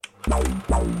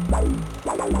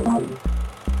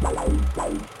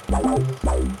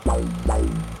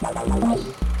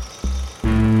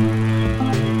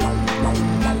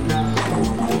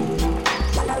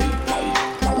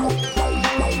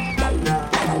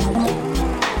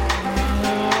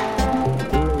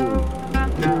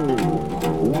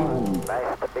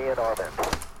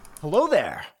Hello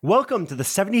there. Welcome to the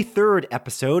 73rd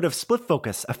episode of Split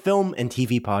Focus, a film and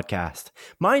TV podcast.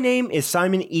 My name is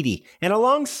Simon Eady, and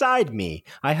alongside me,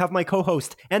 I have my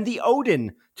co-host and the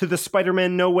Odin to the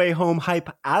Spider-Man No Way Home hype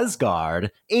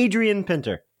Asgard, Adrian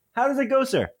Pinter. How does it go,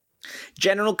 sir?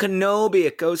 General Kenobi,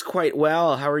 it goes quite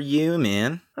well. How are you,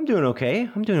 man? I'm doing okay.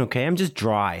 I'm just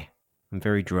dry. I'm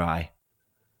very dry.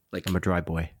 I'm a dry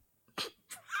boy.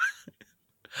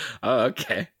 Oh,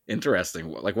 okay. Interesting.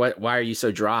 Like, what? Why are you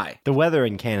so dry? The weather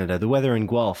in Canada, the weather in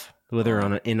Guelph, the weather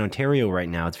in Ontario right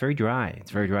now, it's very dry.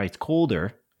 It's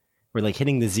colder. We're like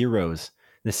hitting the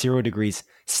 0 degrees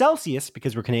Celsius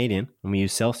because we're Canadian and we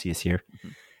use Celsius here. Mm-hmm.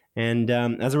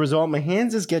 And as a result, my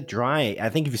hands just get dry. I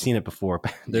think you've seen it before.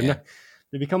 They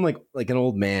become like an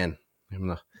old man.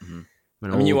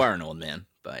 You are an old man,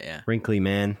 but yeah, wrinkly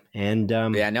man. And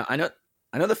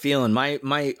I know the feeling. My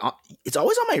it's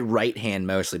always on my right hand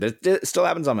mostly, but it still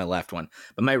happens on my left one.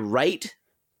 But my right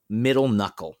middle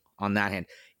knuckle on that hand,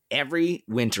 every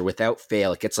winter without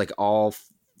fail, it gets like all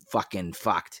fucking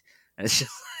fucked, and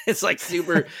it's like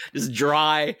super just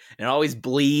dry, and it always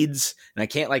bleeds, and I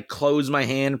can't like close my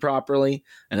hand properly,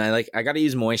 and I got to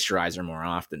use moisturizer more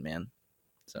often, man.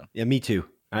 So yeah, me too.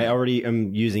 I already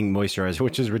am using moisturizer,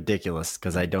 which is ridiculous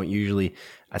because I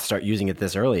start using it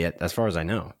this early, as far as I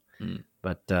know.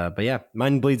 But yeah,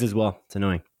 mine bleeds as well. It's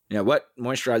annoying. Yeah, what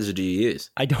moisturizer do you use?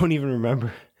 I don't even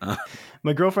remember.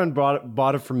 My girlfriend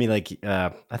bought it for me,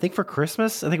 I think for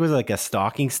Christmas. I think it was like a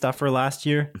stocking stuffer last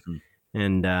year. Mm-hmm.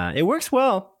 And it works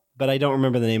well, but I don't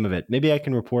remember the name of it. Maybe I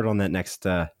can report on that next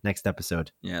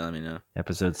episode. Yeah, let me know.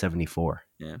 Episode 74.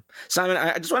 Yeah, Simon,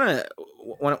 I just want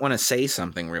to say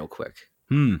something real quick.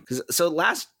 So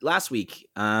last week,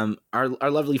 our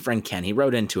lovely friend Ken, he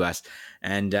wrote into us,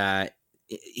 and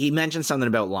he mentioned something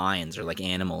about lions or like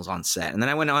animals on set. And then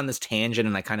I went on this tangent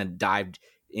and I kind of dived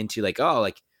into like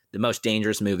the most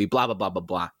dangerous movie, blah, blah, blah, blah,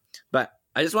 blah. But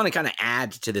I just want to kind of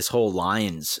add to this whole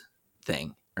lions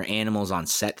thing or animals on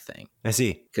set thing. I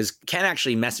see. Because Ken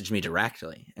actually messaged me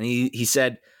directly. And he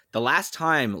said the last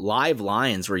time live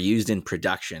lions were used in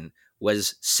production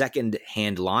was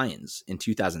Second-Hand Lions in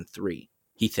 2003,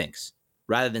 he thinks.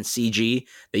 Rather than CG,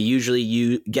 they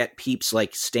usually get peeps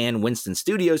like Stan Winston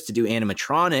Studios to do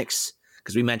animatronics,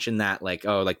 because we mentioned that like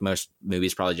most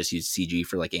movies probably just use CG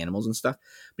for like animals and stuff.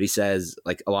 But he says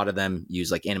like a lot of them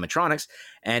use like animatronics,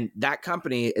 and that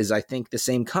company is, I think, the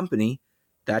same company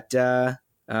that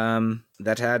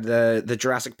had the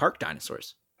Jurassic Park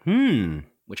dinosaurs,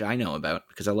 which I know about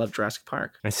because I love Jurassic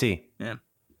Park. I see. Yeah,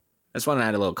 I just want to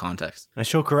add a little context. A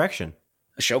show correction,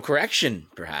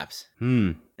 perhaps.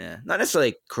 Yeah, not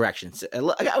necessarily corrections. I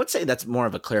would say that's more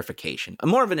of a clarification,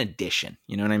 more of an addition.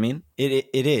 You know what I mean? It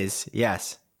is,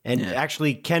 yes. And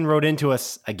actually, Ken wrote into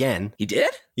us again. He did?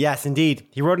 Yes, indeed.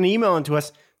 He wrote an email into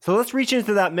us. So let's reach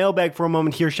into that mailbag for a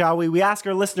moment here, shall we? We ask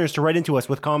our listeners to write into us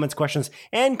with comments, questions,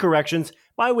 and corrections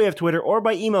by way of Twitter or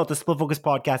by email to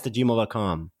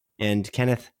splitfocuspodcast@gmail.com. And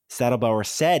Kenneth Saddlebauer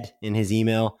said in his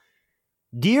email,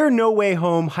 "Dear No Way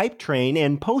Home hype train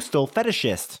and postal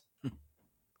fetishist."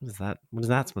 What is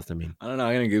that supposed to mean? I don't know.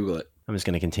 I'm going to Google it. I'm just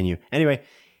going to continue. Anyway,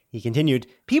 he continued,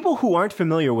 "People who aren't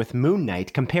familiar with Moon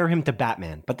Knight compare him to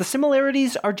Batman, but the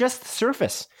similarities are just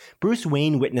surface. Bruce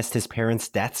Wayne witnessed his parents'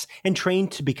 deaths and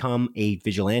trained to become a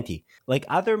vigilante. Like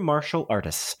other martial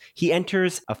artists, he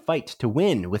enters a fight to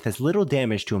win with as little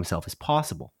damage to himself as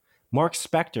possible. Mark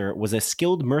Spector was a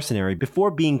skilled mercenary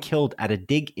before being killed at a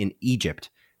dig in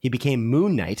Egypt. He became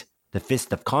Moon Knight, the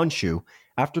Fist of Khonshu,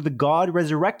 after the god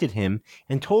resurrected him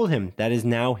and told him that is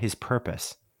now his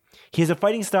purpose. He has a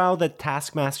fighting style that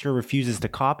Taskmaster refuses to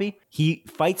copy. He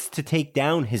fights to take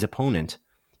down his opponent.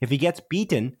 If he gets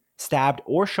beaten, stabbed,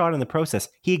 or shot in the process,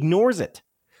 he ignores it.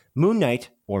 Moon Knight,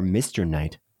 or Mr.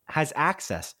 Knight, has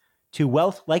access to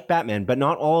wealth like Batman, but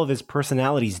not all of his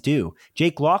personalities do.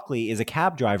 Jake Lockley is a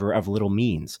cab driver of little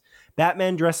means.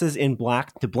 Batman dresses in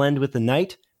black to blend with the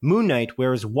night. Moon Knight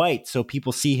wears white so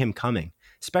people see him coming.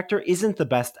 Spector isn't the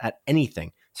best at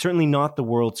anything, certainly not the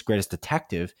world's greatest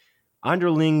detective.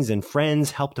 Underlings and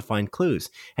friends help to find clues,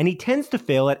 and he tends to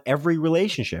fail at every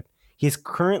relationship. He is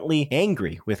currently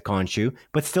angry with Khonshu,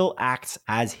 but still acts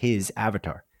as his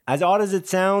avatar. As odd as it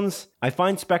sounds, I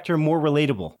find Spector more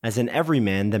relatable as an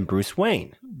everyman than Bruce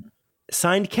Wayne."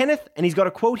 Signed, Kenneth, and he's got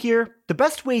a quote here. "The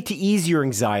best way to ease your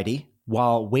anxiety,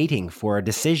 while waiting for a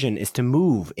decision is to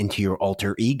move into your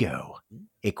alter ego.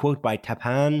 A quote by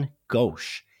Tapan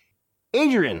Ghosh.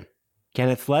 Adrian,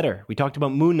 Kenneth Letter. We talked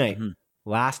about Moon Knight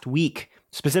last week,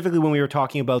 specifically when we were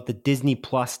talking about the Disney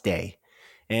Plus Day,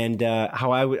 and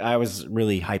how I was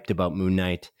really hyped about Moon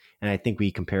Knight, and I think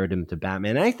we compared him to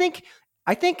Batman. And I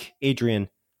think Adrian,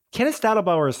 Kenneth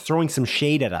Stadelbauer is throwing some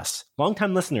shade at us.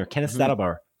 Longtime listener, Kenneth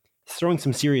Stadelbauer, is throwing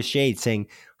some serious shade, saying,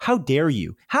 "How dare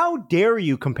you? How dare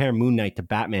you compare Moon Knight to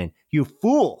Batman? You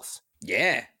fools!"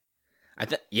 Yeah,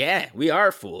 we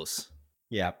are fools.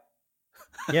 Yeah.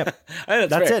 Yep.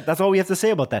 That's it. That's all we have to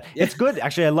say about that. Yeah. It's good.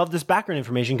 Actually, I love this background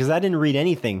information because I didn't read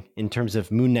anything in terms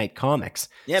of Moon Knight comics.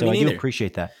 Yeah, so me neither. I do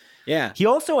appreciate that. Yeah. He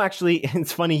also actually,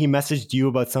 it's funny, he messaged you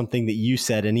about something that you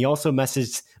said, and he also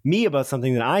messaged me about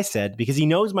something that I said because he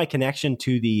knows my connection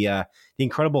to the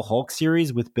Incredible Hulk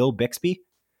series with Bill Bixby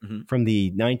from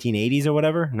the 1980s or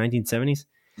whatever, 1970s.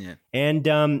 Yeah.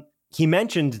 And he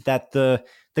mentioned that the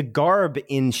garb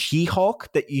in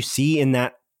She-Hulk that you see in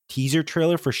that teaser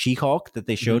trailer for She-Hulk that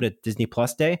they showed at Disney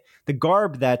Plus Day, the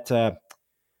garb that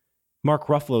Mark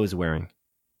Ruffalo is wearing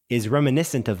is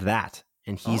reminiscent of that.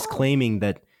 And he's claiming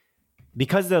that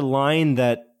because the line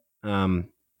that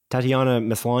Tatiana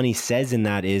Maslany says in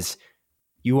that is,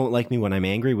 "You won't like me when I'm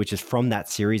angry," which is from that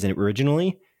series and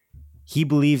originally, he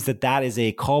believes that that is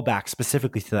a callback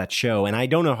specifically to that show. And I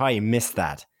don't know how he missed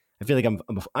that. I feel like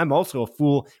I'm also a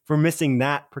fool for missing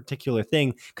that particular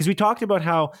thing because we talked about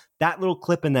how that little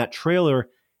clip in that trailer,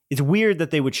 it's weird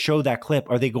that they would show that clip.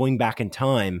 Are they going back in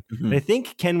time? But I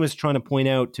think Ken was trying to point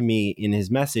out to me in his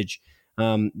message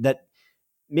that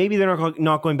maybe they're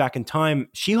not going back in time.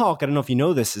 She-Hulk, I don't know if you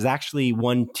know this, is actually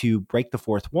one to break the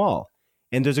fourth wall.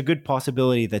 And there's a good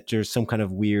possibility that there's some kind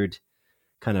of weird,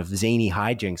 kind of zany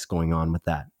hijinks going on with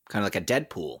that. Kind of like a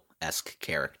Deadpool-esque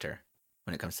character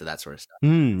when it comes to that sort of stuff.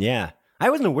 Yeah. I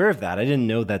wasn't aware of that. I didn't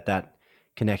know that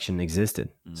connection existed.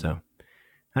 So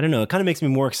I don't know. It kind of makes me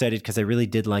more excited because I really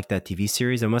did like that TV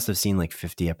series. I must have seen like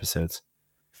 50 episodes.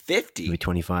 50? Maybe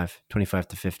 25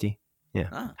 to 50.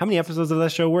 Yeah. How many episodes of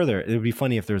that show were there? It would be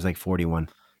funny if there was like 41.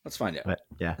 Let's find out. But,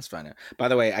 yeah. Let's find out. By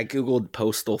the way, I Googled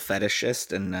postal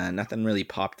fetishist and nothing really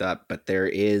popped up, but there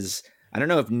is, I don't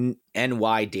know if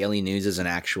NY Daily News is an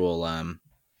actual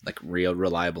like real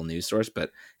reliable news source, but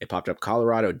it popped up.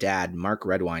 Colorado dad Mark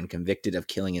Redwine convicted of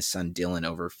killing his son Dylan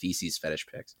over feces fetish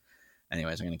pics.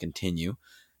 Anyways, I'm going to continue.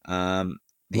 Why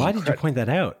did you point that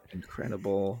out?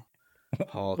 Incredible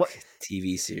Hulk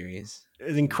TV series. It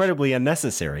was incredibly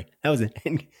unnecessary. That was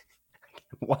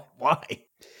why?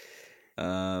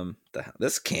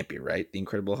 This can't be right. The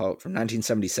Incredible Hulk from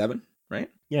 1977, right?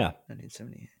 Yeah,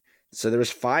 1978. So there was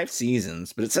 5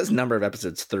 seasons, but it says number of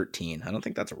episodes 13. I don't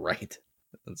think that's right.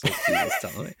 That's what Google's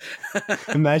telling me.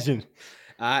 Imagine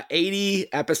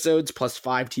 80 episodes plus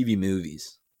 5 TV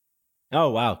movies. Oh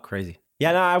wow, crazy!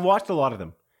 Yeah, no, I watched a lot of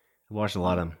them.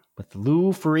 With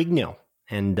Lou Ferrigno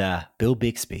and Bill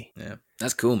Bixby. Yeah,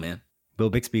 that's cool, man. Bill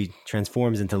Bixby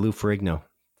transforms into Lou Ferrigno.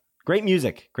 Great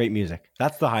music.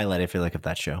 That's the highlight, I feel like, of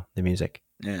that show, the music.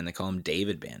 Yeah, and they call him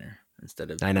David Banner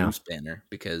instead of Bruce Banner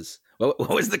because, what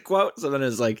was the quote? Something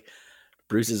is like,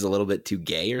 Bruce is a little bit too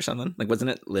gay or something. Like,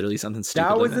 wasn't it literally something stupid?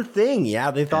 That was the thing.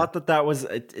 Yeah, they thought that was,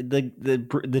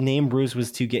 the name Bruce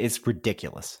was too gay. It's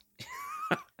ridiculous.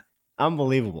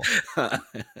 Unbelievable.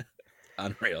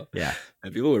 Unreal. Yeah.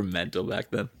 And people were mental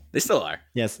back then. They still are.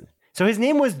 Yes. So his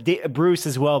name was Bruce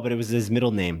as well, but it was his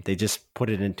middle name. They just put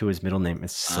it into his middle name.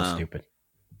 It's so stupid.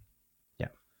 Yeah.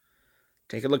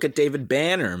 Take a look at David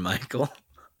Banner, Michael.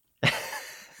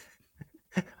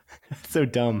 So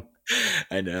dumb.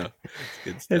 I know. It's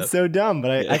good stuff. It's so dumb,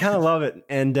 but I kind of love it.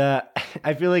 And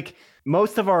I feel like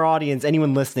most of our audience,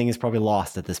 anyone listening, is probably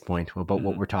lost at this point about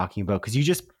what we're talking about because you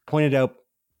just pointed out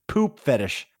poop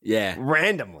fetish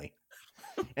randomly.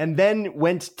 And then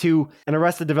went to an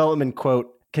Arrested Development quote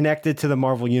connected to the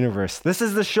Marvel Universe. This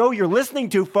is the show you're listening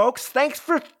to, folks. Thanks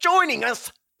for joining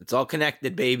us. It's all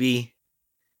connected, baby.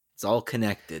 It's all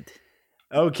connected.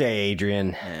 Okay,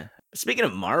 Adrian. Yeah. Speaking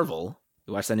of Marvel,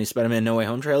 you watched that new Spider-Man No Way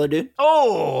Home trailer, dude?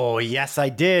 Oh, yes, I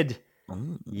did.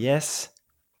 Oh. Yes,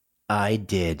 I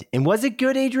did. And was it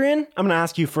good, Adrian? I'm going to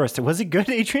ask you first. Was it good,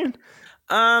 Adrian?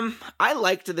 I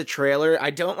liked the trailer. I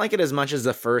don't like it as much as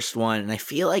the first one, and I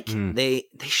feel like they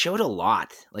showed a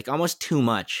lot, like almost too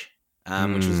much,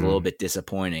 which was a little bit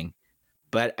disappointing.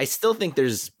 But I still think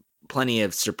there's plenty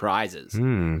of surprises.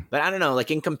 But I don't know,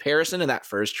 like in comparison to that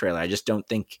first trailer, I just don't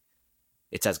think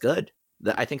it's as good.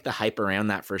 I think the hype around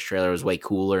that first trailer was way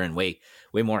cooler and way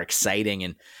more exciting,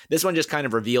 and this one just kind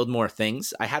of revealed more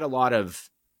things. I had a lot of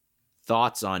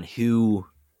thoughts on who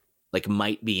like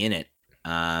might be in it.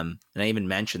 And I even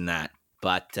mentioned that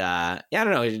But yeah, I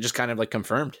don't know. It just kind of like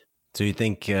confirmed. So you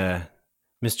think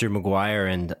Mr. Maguire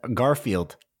and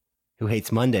Garfield, who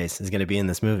hates Mondays, is going to be in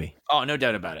this movie? Oh, no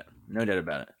doubt about it. No doubt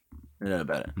about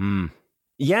it.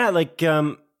 Yeah, like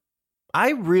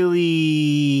I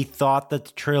really thought that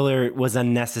the trailer was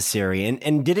unnecessary.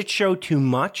 And did it show too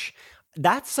much?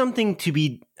 That's something to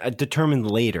be determined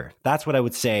later. That's what I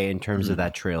would say in terms of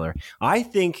that trailer. I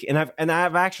think, and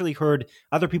I've actually heard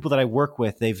other people that I work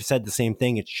with, they've said the same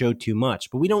thing. It showed too much,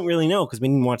 but we don't really know because we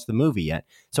didn't watch the movie yet.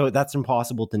 So that's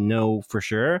impossible to know for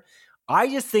sure. I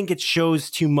just think it shows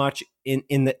too much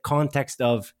in the context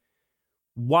of,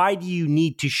 why do you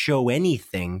need to show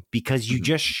anything? Because you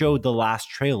just showed the last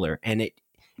trailer and it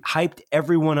hyped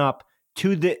everyone up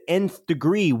to the nth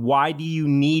degree. Why do you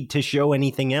need to show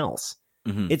anything else?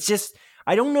 It's just,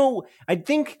 I don't know. I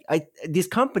think these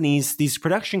companies, these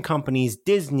production companies,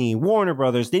 Disney, Warner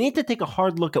Brothers, they need to take a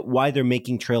hard look at why they're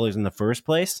making trailers in the first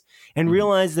place and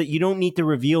realize that you don't need to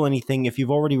reveal anything if you've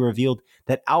already revealed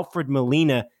that Alfred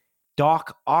Molina,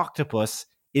 Doc Octopus,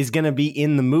 is going to be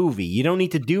in the movie. You don't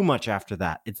need to do much after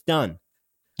that. It's done.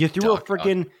 You threw a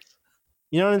freaking,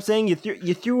 you know what I'm saying? You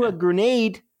threw a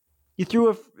grenade. You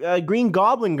threw a Green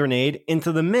Goblin grenade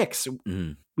into the mix.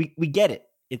 We get it.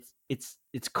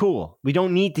 It's cool. We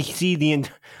don't need to see the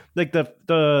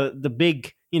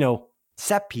big,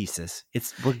 set pieces.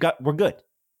 We're good.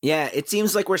 Yeah, it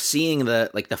seems like we're seeing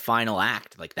the final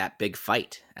act, like that big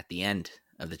fight at the end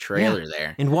of the trailer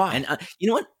there. And why? And you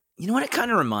know what? You know what it kind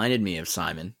of reminded me of,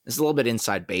 Simon? It's a little bit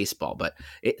inside baseball, but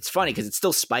it's funny because it's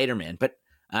still Spider-Man. But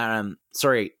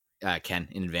sorry, Ken,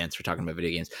 in advance for talking about video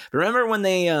games. But remember when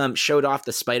they showed off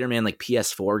the Spider-Man like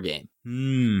PS4 game?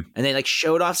 And they like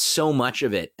showed off so much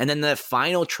of it. And then the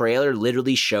final trailer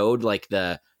literally showed like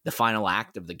the final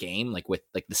act of the game, like with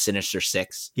like the Sinister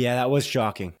Six. Yeah, that was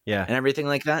shocking. Yeah. And everything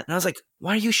like that. And I was like,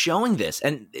 why are you showing this?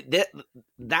 And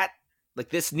that like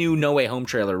this new No Way Home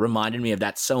trailer reminded me of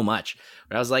that so much.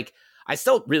 But I was like, I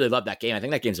still really love that game. I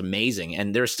think that game's amazing.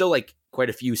 And there's still like quite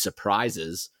a few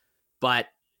surprises. But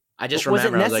I just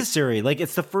remember. Was it necessary? Like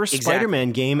it's the first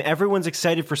Spider-Man game. Everyone's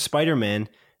excited for Spider-Man,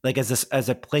 like as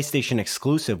a PlayStation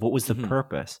exclusive. What was the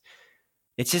purpose?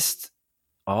 It's just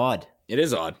odd. It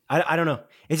is odd. I don't know.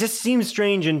 It just seems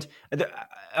strange. And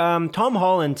Tom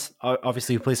Holland,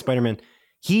 obviously, who plays Spider-Man,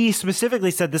 he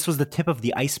specifically said this was the tip of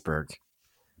the iceberg,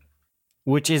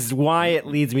 which is why it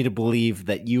leads me to believe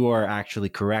that you are actually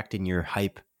correct in your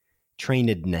hype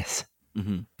trainedness,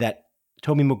 that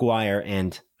Tobey Maguire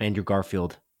and Andrew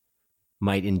Garfield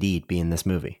might indeed be in this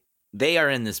movie. They are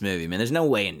in this movie, man. There's no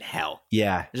way in hell.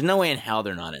 Yeah. There's no way in hell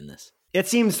they're not in this. It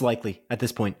seems likely at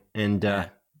this point. And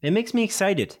it makes me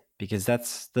excited because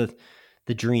that's the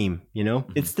dream,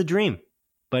 It's the dream.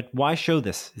 But why show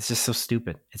this? It's just so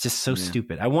stupid. It's just so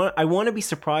stupid. I want to be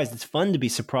surprised. It's fun to be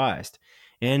surprised.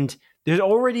 And there's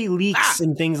already leaks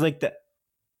and things like that.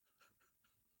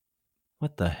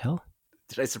 What the hell?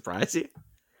 Did I surprise you?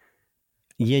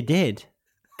 You did.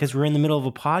 Because we're in the middle of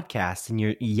a podcast and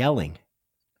you're yelling.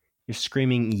 You're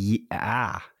screaming,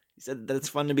 ah. You said that it's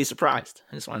fun to be surprised.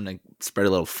 I just wanted to spread a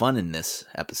little fun in this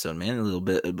episode, man. A little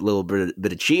bit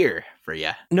of cheer for you.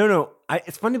 No.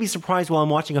 It's fun to be surprised while I'm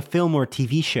watching a film or a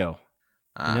TV show.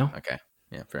 Okay.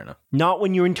 Yeah, fair enough. Not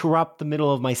when you interrupt the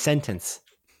middle of my sentence.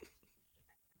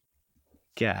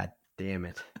 God damn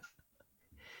it.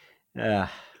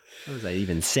 What was I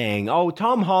even saying? Oh,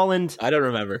 Tom Holland. I don't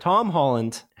remember. Tom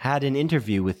Holland had an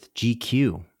interview with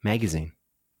GQ magazine.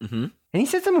 Mm-hmm. And he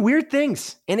said some weird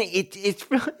things. And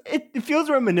it feels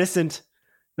reminiscent,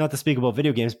 not to speak about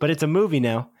video games, but it's a movie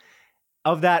now,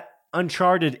 of that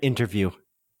Uncharted interview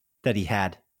that he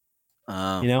had.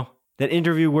 That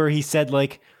interview where he said,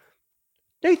 like,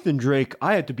 Nathan Drake,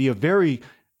 I had to be a very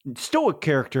stoic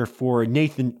character for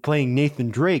playing Nathan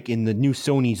Drake in the new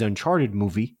Sony's Uncharted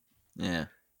movie. Yeah.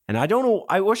 And I don't know,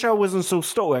 I wish I wasn't so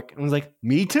stoic. I was like,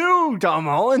 me too, Tom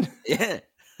Holland. Yeah.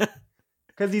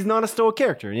 Because he's not a stoic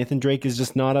character. Nathan Drake is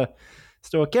just not a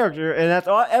stoic character. And that's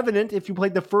all evident if you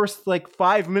played the first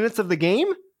 5 minutes of the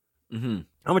game. Mm-hmm.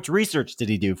 How much research did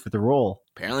he do for the role?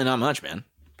 Apparently not much, man.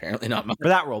 Apparently not much. For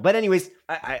that role. But anyways,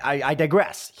 I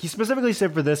digress. He specifically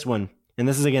said for this one, and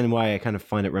this is again why I kind of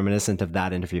find it reminiscent of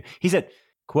that interview. He said,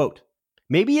 quote,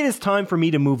 maybe it is time for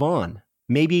me to move on.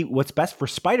 Maybe what's best for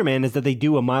Spider-Man is that they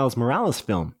do a Miles Morales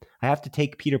film. I have to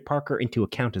take Peter Parker into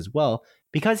account as well,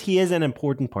 because he is an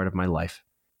important part of my life.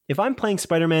 If I'm playing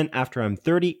Spider-Man after I'm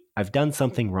 30, I've done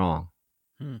something wrong.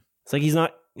 It's like he's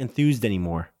not enthused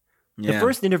anymore. Yeah. The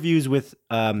first interviews with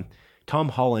Tom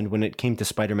Holland when it came to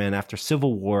Spider-Man after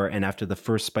Civil War and after the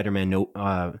first Spider-Man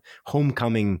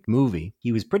Homecoming movie,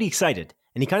 he was pretty excited.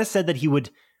 And he kind of said that he would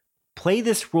play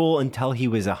this role until he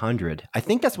was 100. I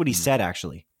think that's what he said,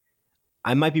 actually.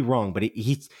 I might be wrong, but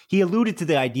he alluded to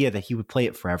the idea that he would play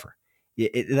it forever.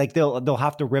 Like they'll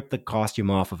have to rip the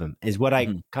costume off of him, is what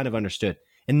I kind of understood.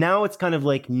 And now it's kind of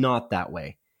like not that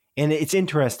way. And it's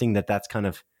interesting that that's kind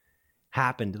of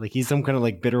happened. Like he's some kind of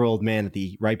like bitter old man at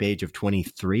the ripe age of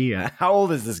 23. How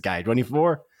old is this guy?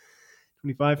 24?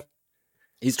 25?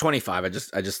 He's 25. I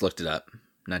just looked it up.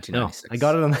 1996. No, I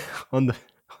got it on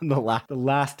the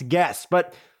last guess.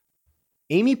 But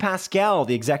Amy Pascal,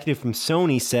 the executive from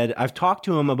Sony, said, I've talked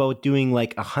to him about doing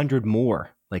like 100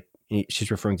 more. Like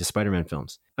she's referring to Spider-Man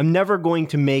films. I'm never going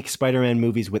to make Spider-Man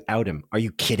movies without him. Are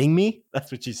you kidding me?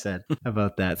 That's what she said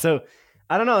about that. So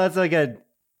I don't know. That's like a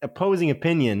opposing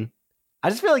opinion. I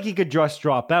just feel like he could just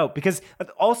drop out because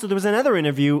also there was another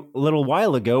interview a little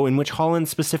while ago in which Holland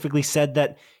specifically said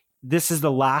that this is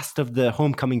the last of the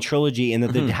Homecoming trilogy and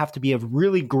that there'd have to be a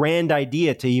really grand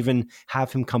idea to even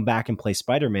have him come back and play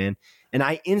Spider-Man. And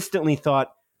I instantly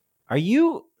thought, do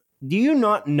you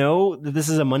not know that this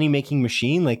is a money-making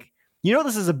machine? Like,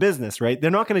 this is a business, right? They're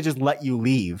not going to just let you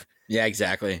leave. Yeah,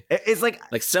 exactly. It's like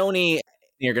Sony,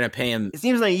 you're going to pay him. It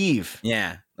seems naive.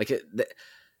 Yeah. Like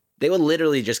they would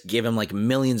literally just give him like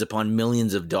millions upon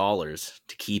millions of dollars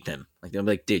to keep him. Like they'll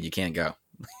be like, dude, you can't go.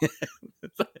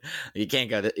 You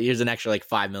can't go. Here's an extra like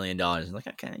 $5 million. Like,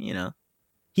 okay,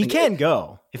 he can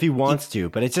go if he wants to,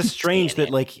 but it's just strange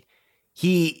that like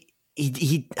he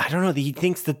I don't know, he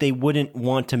thinks that they wouldn't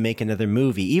want to make another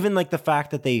movie. Even like the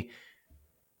fact that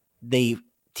they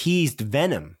teased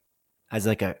Venom as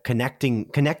like a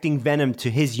connecting Venom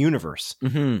to his universe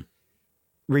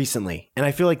recently, and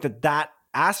I feel like that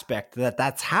aspect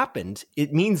that's happened,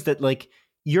 it means that like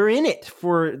you're in it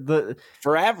for the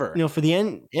forever, for the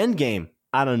end game.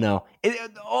 I don't know.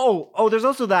 There's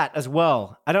also that as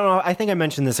well. I don't know. I think I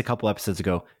mentioned this a couple episodes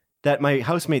ago that my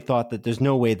housemate thought that there's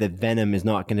no way that Venom is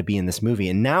not going to be in this movie.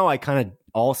 And now I kind of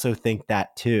also think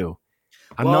that too.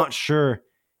 I'm not sure.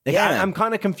 Like, yeah. I'm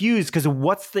kind of confused because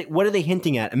what are they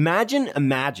hinting at? Imagine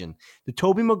that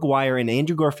Tobey Maguire and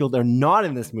Andrew Garfield are not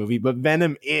in this movie, but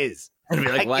Venom is. I'd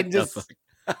be like, what the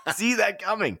fuck? See that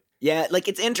coming. Yeah, like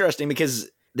it's interesting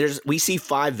because we see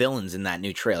 5 villains in that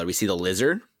new trailer. We see the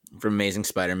Lizard from Amazing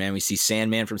Spider-Man. We see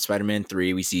Sandman from Spider-Man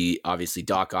 3. We see obviously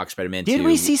Doc Ock, Spider-Man 2. Did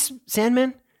we see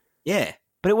Sandman? Yeah.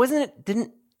 But it wasn't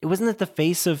the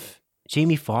face of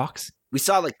Jamie Foxx? We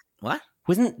saw like what?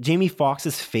 Wasn't Jamie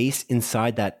Foxx's face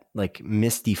inside that like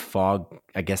misty fog,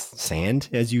 I guess sand,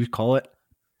 as you call it?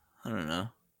 I don't know.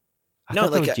 I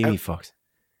thought that was Jamie Foxx.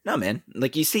 No, man.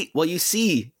 Like you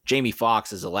see Jamie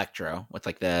Foxx as Electro with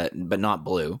like but not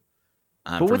blue.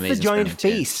 But what's the giant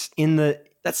face in the...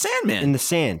 That's Sandman. In the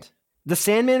sand. The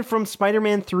Sandman from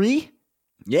Spider-Man 3?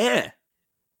 Yeah.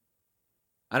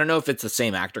 I don't know if it's the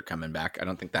same actor coming back. I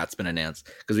don't think that's been announced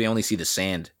because we only see the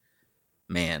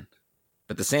Sandman.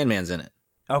 But the Sandman's in it.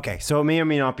 Okay, so it may or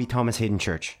may not be Thomas Hayden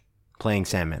Church playing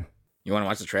Sandman. You want to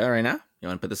watch the trailer right now? You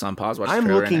want to put this on pause? I'm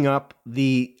looking up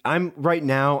I'm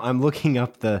looking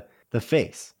up the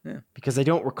face. Yeah. Because I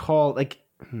don't recall But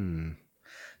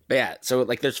yeah, so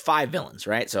like there's 5 villains,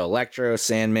 right? So Electro,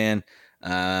 Sandman,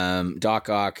 Doc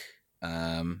Ock,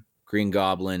 Green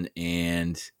Goblin,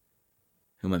 and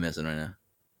who am I missing right now?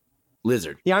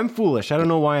 Lizard. Yeah, I'm foolish. I don't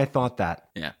know why I thought that.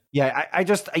 Yeah. Yeah,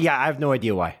 I have no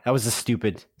idea why. That was a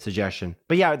stupid suggestion.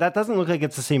 But yeah, that doesn't look like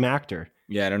it's the same actor.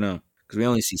 Yeah, I don't know. Because we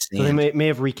only see Sand. So they may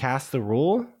have recast the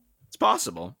role? It's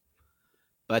possible.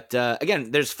 But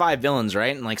again, there's 5 villains,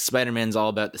 right? And like Spider-Man's all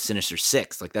about the Sinister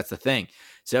Six. Like that's the thing.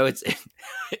 So it's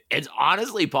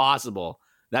honestly possible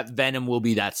that Venom will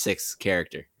be that 6th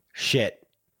character. Shit.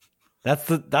 That's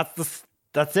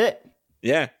it.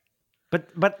 Yeah.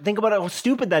 But think about how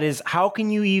stupid that is. How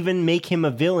can you even make him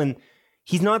a villain?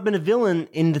 He's not been a villain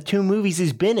in the 2 movies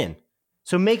he's been in.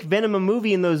 So make Venom a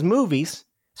movie in those movies.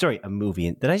 Sorry, a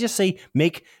movie. Did I just say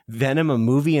make Venom a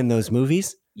movie in those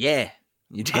movies? Yeah,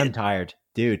 you did. I'm tired.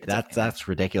 Dude, that's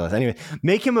ridiculous. Anyway,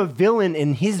 make him a villain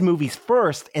in his movies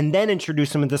first and then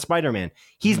introduce him into Spider-Man.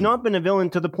 He's not been a villain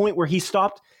to the point where he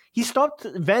stopped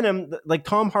Venom, like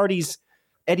Tom Hardy's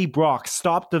Eddie Brock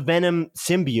stopped the Venom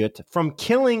symbiote from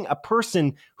killing a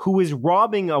person who was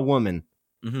robbing a woman.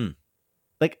 Mm-hmm.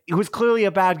 Like, he was clearly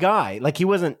a bad guy. Like, he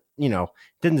wasn't,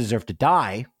 didn't deserve to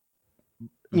die,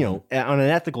 on an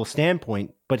ethical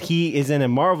standpoint, but he is in a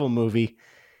Marvel movie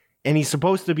and he's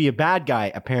supposed to be a bad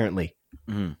guy, apparently.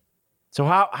 Mm-hmm. So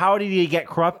how did he get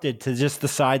corrupted to just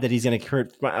decide that he's going to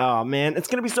hurt? Oh, man, it's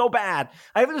going to be so bad.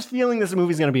 I have this feeling this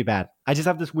movie's going to be bad. I just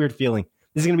have this weird feeling.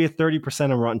 This is going to be a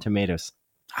 30% on Rotten Tomatoes.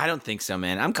 I don't think so,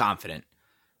 man. I'm confident.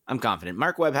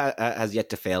 Mark Webb has yet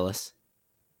to fail us.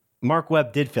 Mark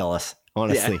Webb did fail us.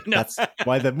 Honestly, no. that's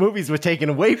why the movies were taken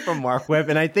away from Mark Webb,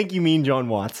 and I think you mean John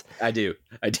Watts. I do.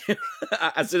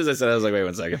 As soon as I said it, I was like, wait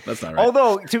 1 second. That's not right.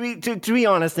 Although, to be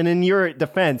honest, and in your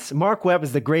defense, Mark Webb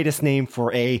is the greatest name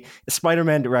for a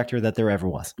Spider-Man director that there ever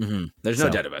was. Mm-hmm. There's no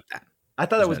doubt about that. I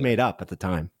thought that was made up at the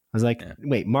time. I was like,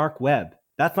 wait, Mark Webb?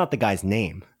 That's not the guy's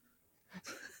name.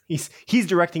 He's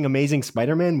directing Amazing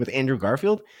Spider-Man with Andrew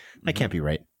Garfield? That can't be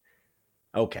right.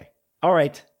 Okay. All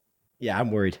right. Yeah, I'm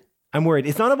worried.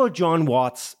 It's not about John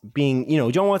Watts being,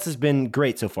 John Watts has been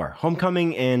great so far.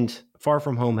 Homecoming and Far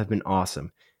From Home have been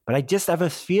awesome. But I just have a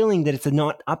feeling that it's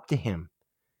not up to him.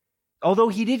 Although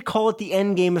he did call it the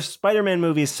end game of Spider-Man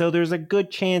movies, so there's a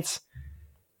good chance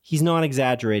he's not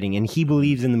exaggerating and he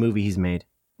believes in the movie he's made.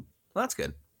 Well, that's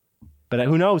good. But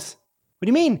who knows? What do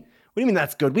you mean? What do you mean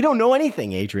that's good? We don't know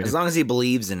anything, Adrian. As long as he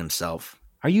believes in himself.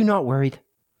 Are you not worried?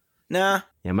 Nah.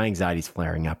 Yeah, my anxiety's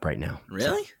flaring up right now.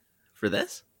 Really? So. For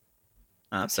this?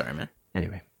 Oh, I'm sorry, man.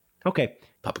 Anyway. Okay.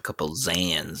 Pop a couple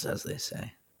Zans, as they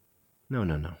say. No.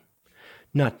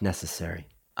 Not necessary.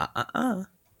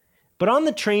 But on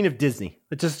the train of Disney,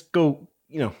 let's just go,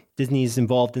 Disney's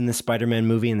involved in the Spider-Man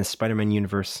movie and the Spider-Man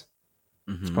universe.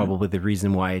 Mm-hmm. It's probably the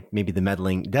reason why maybe the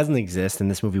meddling doesn't exist and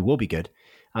this movie will be good.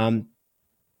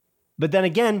 But then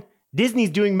again, Disney's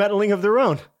doing meddling of their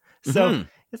own. So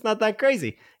it's not that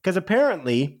crazy. Because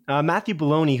apparently, Matthew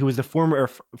Bologna, who was the former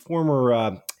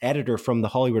editor from The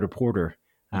Hollywood Reporter,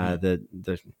 the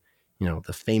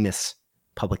famous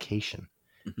publication,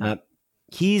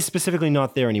 he's specifically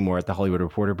not there anymore at The Hollywood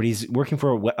Reporter, but he's working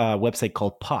for a website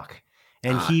called Puck.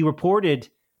 And he reported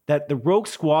that the Rogue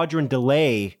Squadron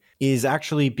delay is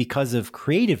actually because of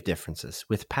creative differences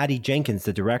with Patty Jenkins,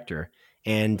 the director,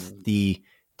 and the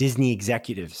Disney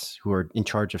executives who are in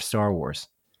charge of Star Wars.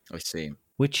 I see.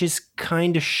 Which is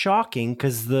kind of shocking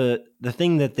because the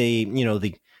thing that they,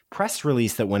 the press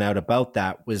release that went out about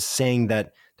that was saying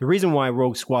that the reason why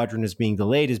Rogue Squadron is being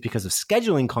delayed is because of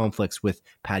scheduling conflicts with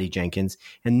Patty Jenkins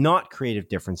and not creative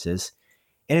differences.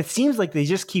 And it seems like they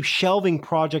just keep shelving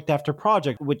project after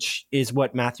project, which is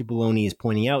what Matthew Bologna is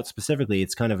pointing out specifically.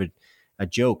 It's kind of a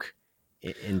joke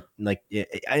in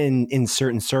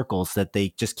certain circles that they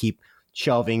just keep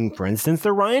shelving. For instance, the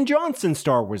Rian Johnson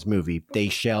Star Wars movie. They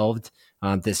shelved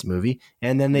this movie.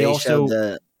 And then they also...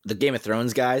 The Game of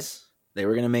Thrones guys, they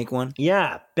were going to make one?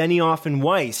 Yeah. Benioff and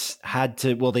Weiss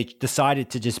they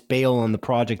decided to just bail on the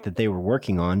project that they were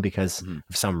working on because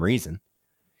of some reason.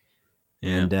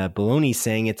 Yeah. And Bologna's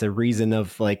saying it's a reason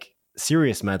of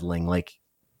serious meddling. Like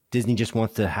Disney just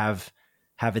wants to have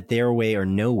it their way or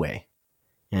no way.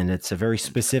 And it's a very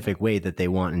specific way that they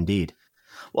want indeed.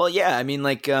 Well, yeah. I mean,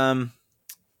 what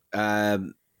are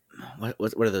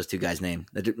those two guys' names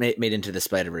that made Into the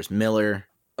Spider-Verse? Miller.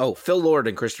 Oh, Phil Lord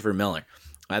and Christopher Miller.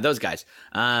 Those guys.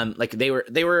 They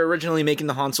were originally making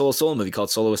the Han Solo movie called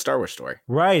Solo: A Star Wars Story.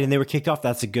 Right, and they were kicked off.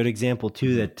 That's a good example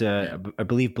too that I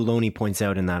believe Bologna points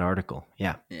out in that article.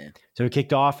 Yeah. So it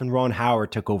kicked off, and Ron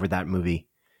Howard took over that movie.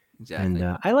 Exactly.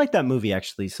 And I like that movie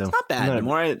actually. So it's not bad. The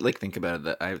more I think about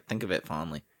it, I think of it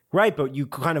fondly. Right, but you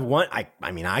kind of want. I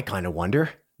kind of wonder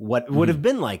what would have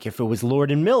been like if it was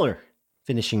Lord and Miller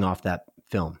finishing off that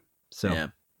film. So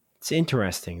it's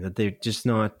interesting that they're just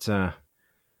not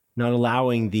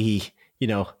allowing the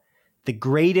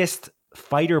greatest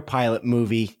fighter pilot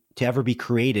movie to ever be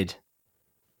created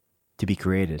to be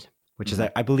created, which is,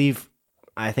 I believe,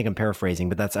 I think I'm paraphrasing,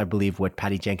 but that's, I believe, what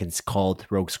Patty Jenkins called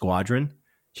Rogue Squadron.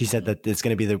 She said that it's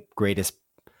going to be the greatest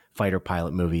fighter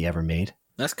pilot movie ever made.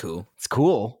 That's cool. It's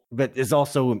cool, but it's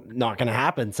also not going to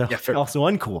happen. So it's also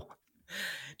uncool.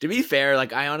 To be fair,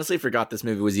 I honestly forgot this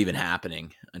movie was even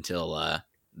happening until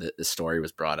the story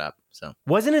was brought up. So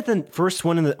wasn't it the first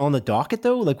one on the docket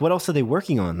though? What else are they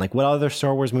working on? What other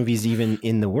Star Wars movies even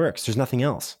in the works? There's nothing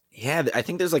else. Yeah, I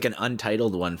think there's an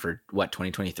untitled one for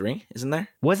 2023, isn't there?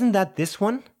 Wasn't that this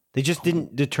one? They just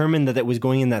didn't determine that it was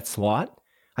going in that slot.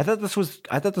 I thought this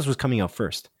was coming out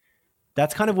first.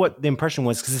 That's kind of what the impression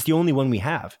was because it's the only one we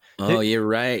have. Oh, you're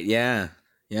right. Yeah.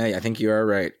 Yeah, I think you are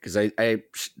right because I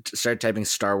started typing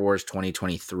Star Wars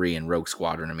 2023 and Rogue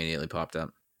Squadron immediately popped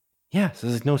up. Yeah, so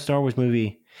there's no Star Wars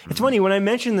movie. It's funny, when I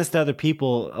mentioned this to other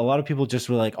people, a lot of people just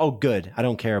were like, oh, good. I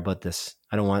don't care about this.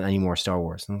 I don't want any more Star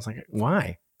Wars. And I was like,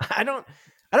 why? I don't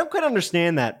quite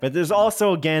understand that. But there's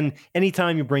also, again,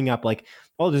 anytime you bring up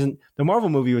the Marvel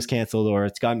movie was canceled or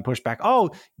it's gotten pushed back. Oh,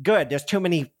 good. There's too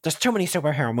many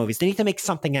superhero movies. They need to make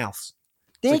something else.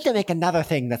 They need to make another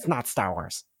thing that's not Star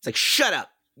Wars. It's shut up.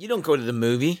 You don't go to the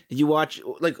movie. You watch,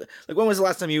 when was the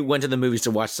last time you went to the movies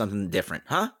to watch something different?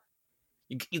 Huh?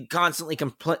 You constantly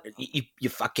complain. You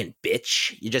fucking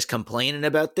bitch. You're just complaining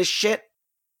about this shit.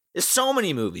 There's so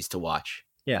many movies to watch.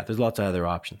 Yeah, there's lots of other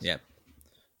options. Yeah.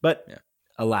 But Yeah.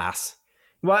 alas.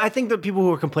 Well, I think the people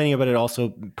who are complaining about it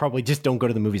also probably just don't go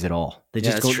to the movies at all. They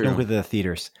just don't go to the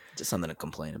theaters. Just something to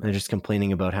complain about. They're just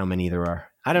complaining about how many there are.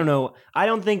 I don't know. I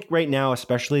don't think right now,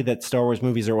 especially, that Star Wars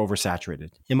movies are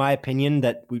oversaturated. In my opinion,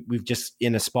 that we've just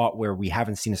in a spot where we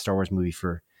haven't seen a Star Wars movie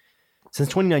since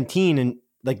 2019, and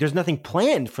like there's nothing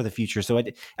planned for the future. So I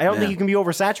don't think you can be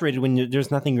oversaturated when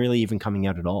there's nothing really even coming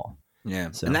out at all.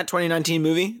 Yeah. So. And that 2019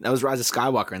 movie, that was Rise of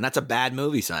Skywalker, and that's a bad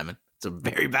movie, Simon. It's a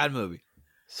very bad movie.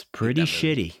 It's pretty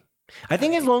shitty. I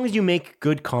think as long as you make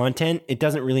good content, it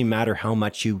doesn't really matter how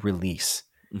much you release.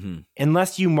 Mm-hmm.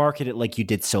 Unless you market it like you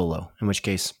did Solo, in which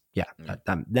case,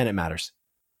 then it matters.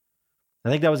 I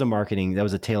think that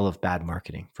was a tale of bad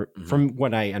marketing from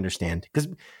what I understand. Because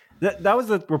that was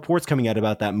the reports coming out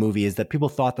about that movie, is that people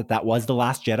thought that was The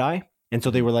Last Jedi. And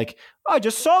so they were like, I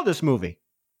just saw this movie.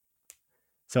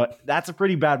 So that's a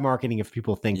pretty bad marketing if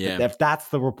people think that if that's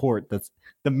the report, that's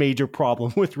the major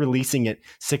problem with releasing it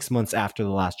 6 months after The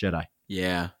Last Jedi.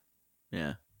 Yeah.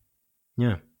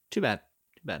 Too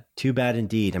bad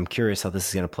indeed. I'm curious how this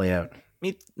is going to play out.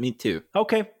 Me too.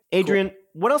 Okay. Adrian,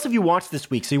 What else have you watched this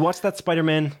week? So you watched that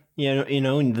Spider-Man,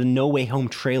 the No Way Home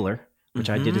trailer, which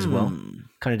I did as well.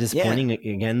 Kind of disappointing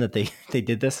again that they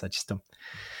did this. I just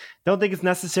don't think it's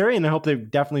necessary, and I hope they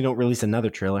definitely don't release another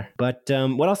trailer. But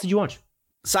what else did you watch?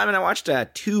 Simon, I watched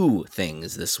two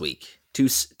things this week. Two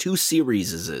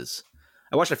series.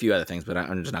 I watched a few other things, but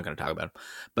I'm just not going to talk about them.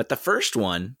 But the first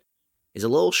one is a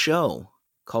little show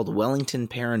called Wellington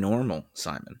Paranormal,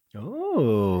 Simon.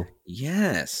 Oh.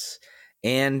 Yes.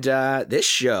 And this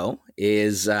show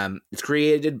is it's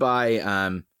created by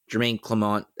Jermaine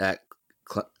Clement.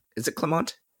 Is it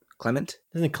Clement? Clement?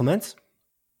 Isn't it Clements?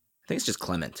 I think it's just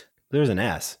Clement. There's an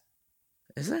S.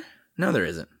 Is there? No, there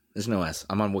isn't. There's no S.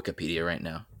 I'm on Wikipedia right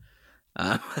now.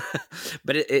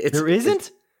 But it's there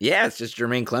isn't? It's just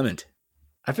Jermaine Clement.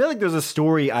 I feel like there's a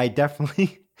story I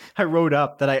wrote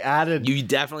up that I added. You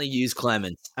definitely use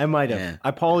Clements. I might have. Yeah.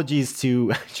 Apologies to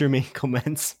Jermaine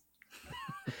Clements,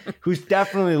 who's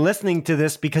definitely listening to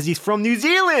this because he's from New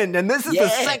Zealand, and this is the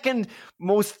second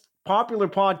most popular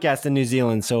podcast in New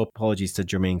Zealand. So apologies to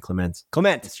Jermaine Clements.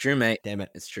 Clement. It's true, mate. Damn it.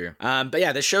 It's true. But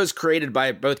yeah, the show's created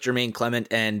by both Jermaine Clement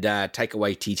and Taika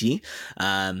Waititi.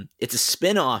 It's a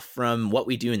spin-off from What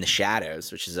We Do in the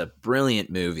Shadows, which is a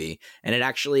brilliant movie. And it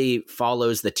actually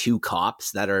follows the two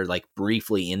cops that are like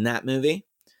briefly in that movie.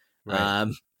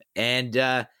 Right.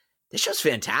 This show's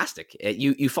fantastic.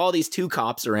 You follow these two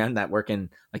cops around that work in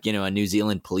a New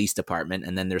Zealand police department,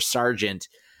 and then their sergeant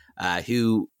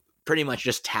who pretty much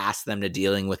just task them to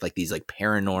dealing with these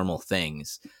paranormal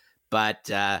things. But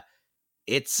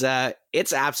it's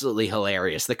absolutely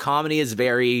hilarious. The comedy is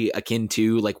very akin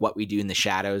to What We Do in the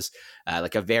Shadows,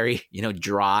 a very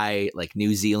dry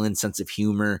New Zealand sense of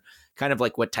humor, kind of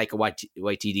like what Taika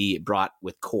Waititi brought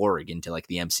with Korg into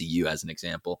the MCU as an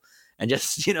example. And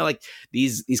just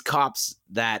these cops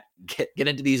that get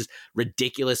into these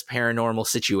ridiculous paranormal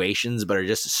situations, but are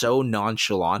just so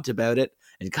nonchalant about it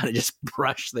and kind of just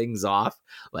brush things off,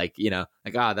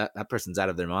 that person's out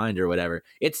of their mind or whatever.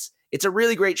 It's a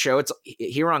really great show. It's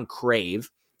here on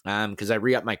Crave, because I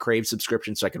re-upped my Crave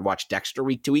subscription so I could watch Dexter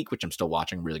week to week, which I'm still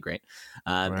watching. Really great.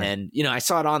 Right. And I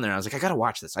saw it on there. And I was like, I gotta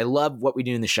watch this. I love What We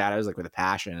Do in the Shadows, with a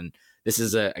passion. And this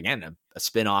is a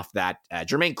spin-off that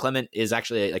Jermaine Clement is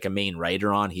actually a main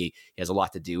writer on. He has a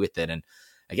lot to do with it. And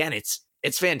again,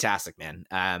 it's fantastic, man.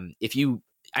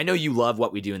 I know you love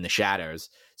What We Do in the Shadows,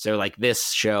 so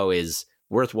this show is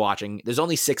worth watching. There's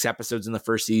only 6 episodes in the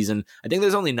first season. I think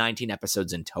there's only 19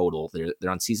 episodes in total.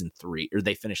 They're on season 3, or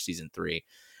they finished season 3,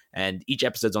 and each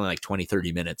episode's only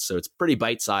 20-30 minutes, so it's pretty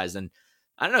bite-sized. And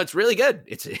I don't know, it's really good.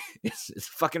 It's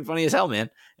fucking funny as hell, man.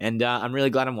 And I'm really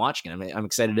glad I'm watching it. I'm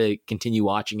excited to continue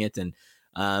watching it. And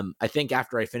I think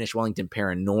after I finish Wellington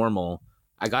Paranormal,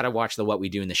 I got to watch the What We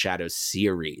Do in the Shadows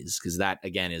series, because that,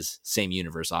 again, is same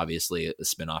universe, obviously, a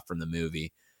spinoff from the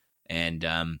movie. And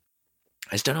I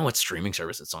just don't know what streaming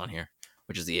service it's on here,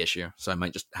 which is the issue. So I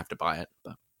might just have to buy it.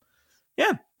 But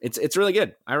yeah, it's really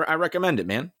good. I recommend it,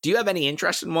 man. Do you have any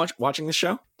interest in watching the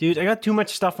show? Dude, I got too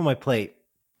much stuff on my plate.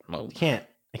 Well,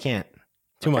 I can't.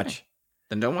 Too much.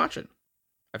 Then don't watch it.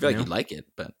 I feel like you'd like it,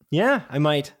 but... Yeah, I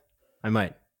might.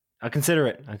 I'll consider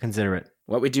it.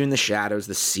 What We Do in the Shadows,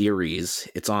 the series,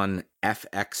 it's on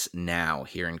FX Now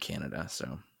here in Canada,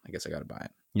 so I guess I gotta buy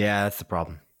it. Yeah, that's the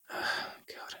problem.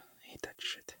 God, I hate that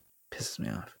shit. Pisses me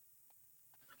off.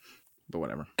 But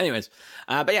whatever. Anyways,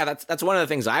 but yeah, that's one of the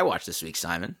things I watched this week,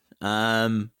 Simon.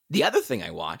 The other thing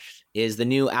I watched is the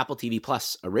new Apple TV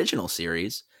Plus original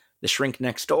series, The Shrink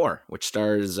Next Door, which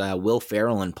stars Will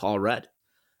Ferrell and Paul Rudd.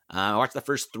 I watched the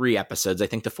first 3 episodes. I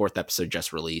think the 4th episode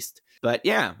just released. But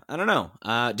yeah, I don't know.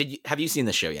 Have you seen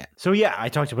the show yet? So yeah, I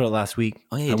talked about it last week.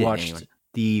 Oh, yeah, I watched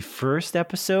the first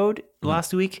episode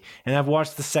last week, and I've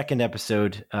watched the second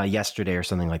episode yesterday or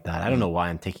something like that. I don't know why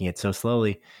I'm taking it so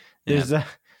slowly. There's a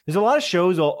lot of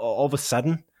shows all of a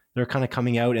sudden they're kind of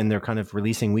coming out and they're kind of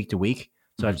releasing week to week.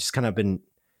 So I've just kind of been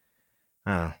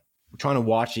trying to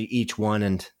watch each one,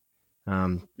 and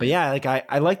but yeah, like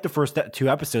I like the first 2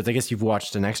 episodes. I guess you've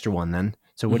watched an extra one then.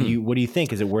 So what do you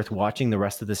think? Is it worth watching the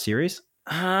rest of the series?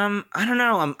 I don't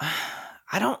know.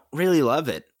 I don't really love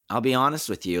it. I'll be honest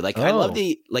with you. Like, I love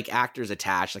the actors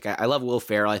attached. Like, I love Will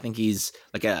Ferrell. I think he's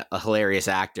like a hilarious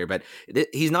actor, but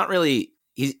he's not really.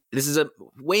 This is a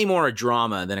way more a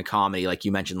drama than a comedy, like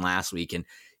you mentioned last week, and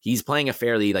he's playing a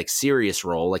fairly like serious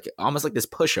role, like almost like this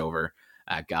pushover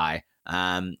guy.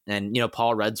 And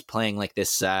Paul Rudd's playing like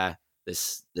this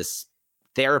this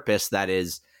therapist that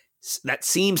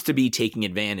seems to be taking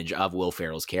advantage of Will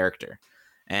Ferrell's character.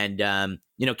 And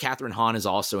Kathryn Hahn is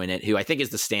also in it, who I think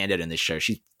is the standout in this show.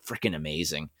 She's freaking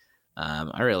amazing.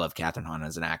 I really love Kathryn Hahn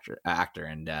as an actor,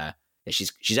 and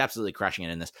she's absolutely crushing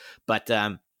it in this. But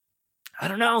I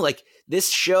don't know, like,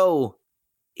 this show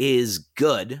is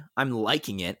good. I'm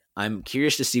liking it. I'm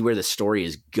curious to see where the story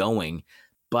is going,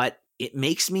 but it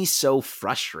makes me so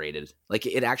frustrated. Like,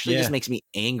 it actually just makes me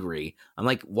angry. I'm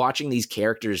like watching these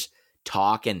characters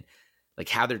talk and like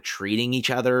how they're treating each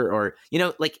other, or,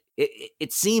 like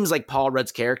it seems like Paul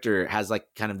Rudd's character has like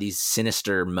kind of these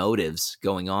sinister motives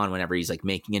going on whenever he's like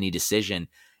making any decision.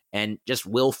 And just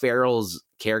Will Ferrell's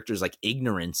character's like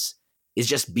ignorance is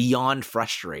just beyond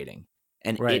frustrating.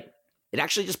 And it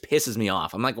actually just pisses me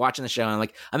off. I'm like watching the show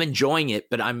and I'm enjoying it,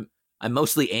 but I'm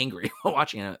mostly angry while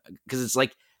watching it, because it's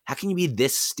like, how can you be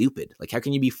this stupid? Like, how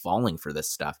can you be falling for this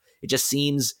stuff? It just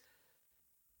seems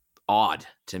odd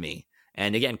to me.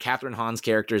 And again, Kathryn Hahn's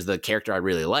character is the character I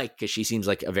really like, because she seems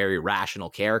like a very rational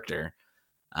character.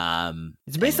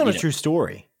 It's based on a true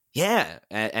story. Yeah.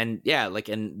 And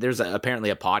there's apparently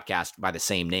a podcast by the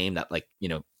same name that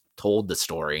told the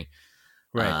story.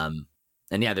 Right.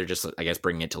 And yeah, they're just, I guess,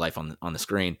 bringing it to life on the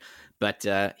screen. But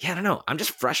I don't know. I'm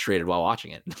just frustrated while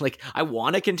watching it. Like, I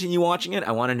want to continue watching it.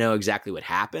 I want to know exactly what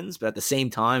happens. But at the same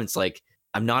time, it's like,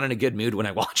 I'm not in a good mood when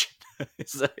I watch it.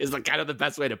 is like kind of the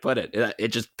best way to put it. It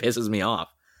just pisses me off.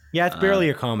 Yeah, it's barely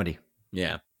a comedy.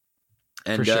 Yeah.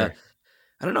 And for sure.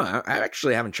 I don't know. I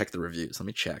actually haven't checked the reviews. Let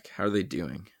me check. How are they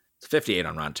doing? It's 58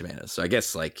 on Rotten Tomatoes. So I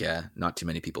guess not too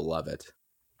many people love it.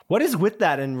 What is with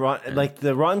that and like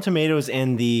the Rotten Tomatoes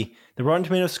and the Rotten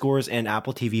Tomatoes scores and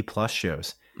Apple TV Plus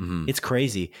shows? Mm-hmm. It's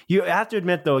crazy. You have to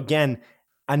admit, though, again,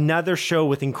 another show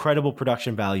with incredible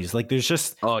production values. Like, there's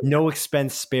just no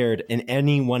expense spared in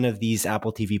any one of these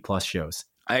Apple TV Plus shows.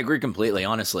 I agree completely,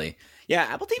 honestly. Yeah,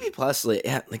 Apple TV Plus, they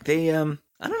I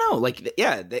don't know,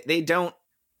 they don't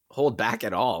hold back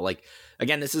at all. Like,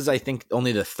 again, this is, I think,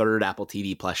 only the 3rd Apple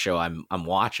TV Plus show I'm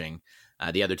watching.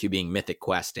 The other 2 being Mythic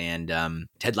Quest and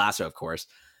Ted Lasso, of course.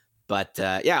 But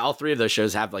all 3 of those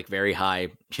shows have like very high,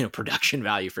 production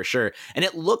value for sure. And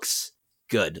it looks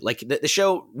good. Like, the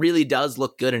show really does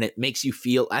look good, and it makes you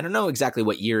feel, I don't know exactly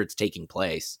what year it's taking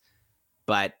place,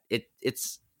 but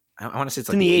it's I want to say it's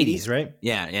like in the 80s, right?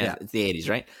 Yeah, it's the 80s,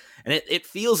 right? And it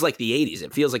feels like the 80s.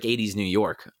 It feels like 80s New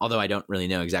York, although I don't really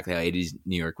know exactly how 80s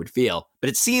New York would feel,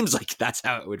 but it seems like that's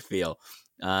how it would feel.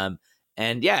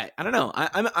 And yeah, I don't know.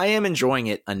 I am enjoying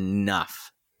it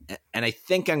enough, and I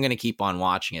think I'm going to keep on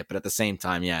watching it. But at the same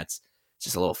time, it's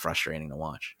just a little frustrating to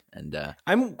watch. And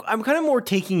I'm kind of more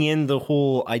taking in the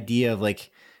whole idea of like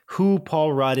who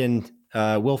Paul Rudd and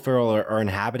Will Ferrell are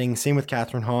inhabiting. Same with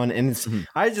Kathryn Hahn, and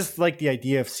I just like the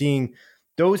idea of seeing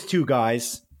those 2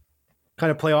 guys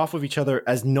kind of play off of each other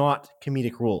as not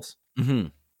comedic roles. Mm-hmm.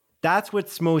 That's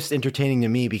what's most entertaining to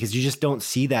me, because you just don't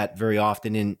see that very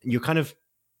often, and you're kind of.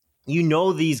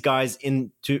 These guys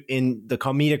in the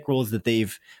comedic roles that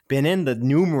they've been in, the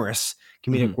numerous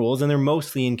comedic roles, and they're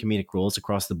mostly in comedic roles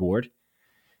across the board.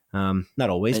 Not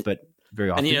always, but very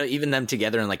often. And even them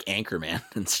together in like Anchorman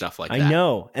and stuff like that. I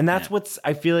know, and that's what's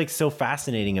I feel like so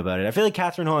fascinating about it. I feel like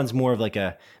Kathryn Hahn's more of like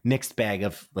a mixed bag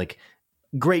of like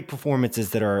great performances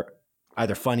that are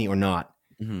either funny or not.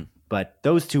 Mm-hmm. But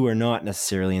those 2 are not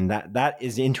necessarily, and that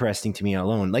is interesting to me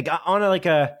alone. Like on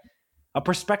a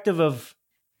perspective of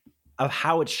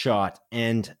how it's shot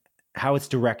and how it's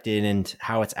directed and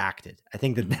how it's acted. I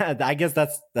think that I guess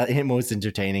that's the most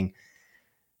entertaining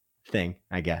thing,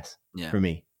 I guess, for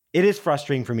me. It is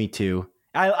frustrating for me too.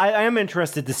 I am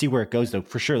interested to see where it goes, though,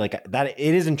 for sure. Like, that,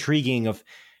 it is intriguing of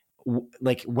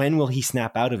like, when will he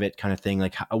snap out of it kind of thing?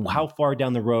 Like, how far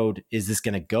down the road is this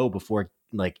going to go before,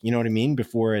 like, you know what I mean?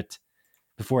 Before it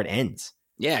ends.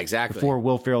 Yeah, exactly. Before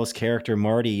Will Ferrell's character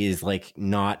Marty is like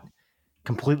not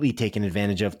completely taken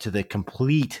advantage of to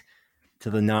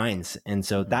the nines. And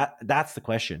so that's the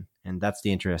question. And that's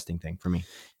the interesting thing for me.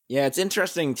 Yeah, it's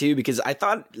interesting too, because I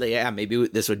thought, yeah, maybe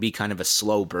this would be kind of a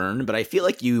slow burn, but I feel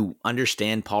like you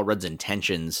understand Paul Rudd's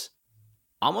intentions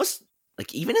almost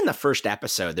like even in the first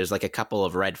episode, there's like a couple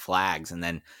of red flags. And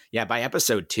then, yeah, by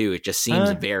episode 2, it just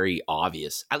seems very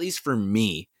obvious, at least for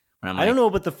me. When I don't know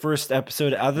about the first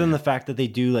episode, other than the fact that they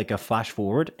do like a flash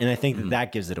forward. And I think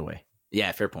that gives it away.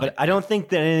 Yeah, fair point. But I don't think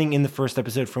that anything in the first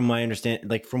episode, from my understanding,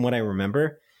 like from what I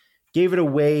remember, gave it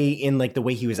away in like the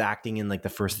way he was acting in like the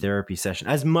first therapy session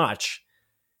as much,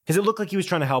 because it looked like he was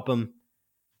trying to help him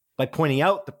by pointing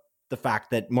out the fact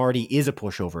that Marty is a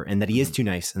pushover and that he is too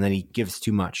nice and that he gives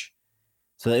too much.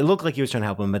 So it looked like he was trying to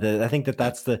help him, but I think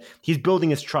that's he's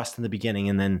building his trust in the beginning.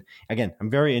 And then again, I'm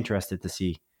very interested to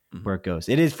see where it goes.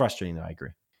 It is frustrating though. I agree.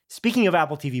 Speaking of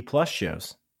Apple TV Plus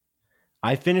shows,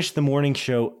 I finished The Morning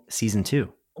Show season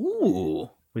 2. Ooh,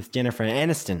 with Jennifer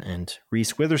Aniston and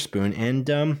Reese Witherspoon. And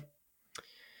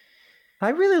I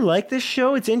really like this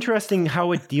show. It's interesting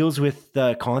how it deals with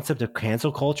the concept of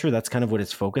cancel culture. That's kind of what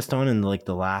it's focused on in like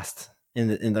the last,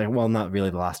 well, not really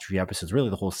the last 3 episodes,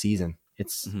 really the whole season.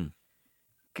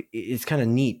 It's kind of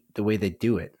neat the way they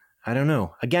do it. I don't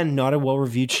know. Again, not a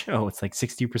well-reviewed show. It's like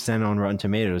 60% on Rotten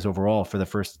Tomatoes overall for the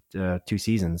first 2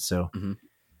 seasons. So,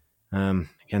 again,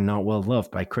 not well loved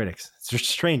by critics. It's just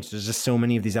strange. There's just so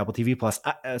many of these Apple TV Plus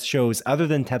shows, other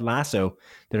than Ted Lasso,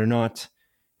 that are not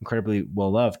incredibly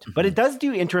well loved. But it does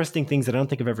do interesting things that I don't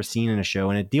think I've ever seen in a show,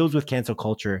 and it deals with cancel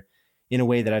culture in a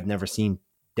way that I've never seen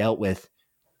dealt with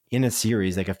in a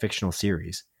series, like a fictional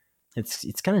series.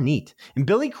 It's kind of neat. And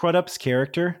Billy Crudup's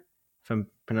character, if I'm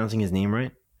pronouncing his name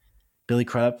right, Billy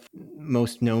Crudup,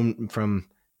 most known from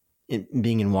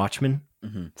being in Watchmen,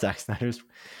 Zack Snyder's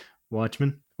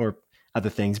Watchmen, or other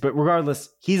things. But regardless,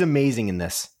 he's amazing in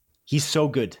this. He's so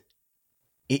good.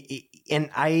 And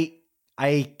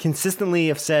I consistently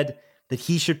have said that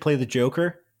he should play the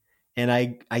Joker. And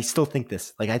I still think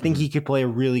this. Like, I think he could play a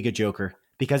really good Joker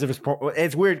because of his,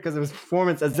 it's weird because of his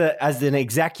performance as an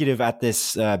executive at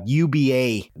this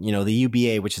UBA, the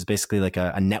UBA, which is basically like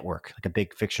a network, like a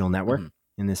big fictional network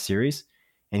in this series.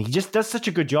 And he just does such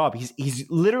a good job. He's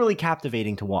literally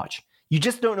captivating to watch. You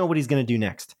just don't know what he's going to do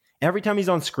next. Every time he's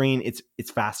on screen,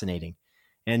 it's fascinating.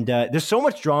 And there's so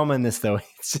much drama in this, though.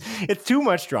 It's too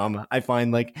much drama, I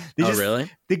find. Like really?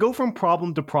 They go from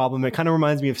problem to problem. It kind of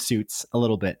reminds me of Suits a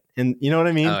little bit. And you know what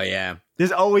I mean? Oh, yeah.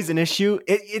 There's always an issue.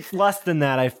 It's less than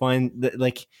that, I find. That,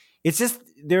 like, it's just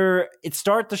the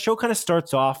show kind of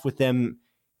starts off with them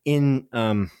in what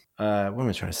am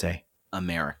I trying to say?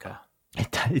 America.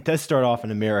 It does start off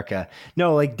in America.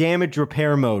 No, like damage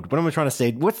repair mode. What am I trying to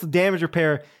say? What's the damage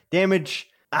repair? Damage.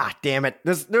 Damn it.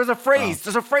 There's a phrase.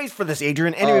 There's a phrase for this,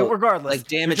 Adrian. Anyway, regardless. Like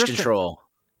damage control.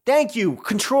 Thank you.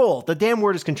 Control. The damn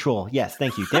word is control. Yes,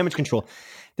 thank you. Damage control.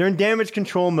 They're in damage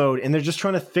control mode, and they're just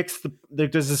trying to fix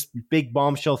there's this big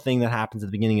bombshell thing that happens at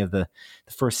the beginning of the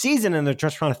first season, and they're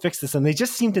just trying to fix this, and they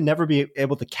just seem to never be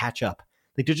able to catch up.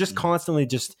 Like they're just constantly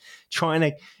just trying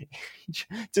to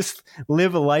just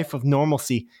live a life of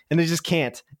normalcy, and they just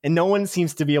can't. And no one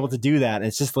seems to be able to do that. And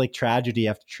it's just like tragedy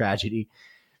after tragedy,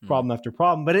 problem after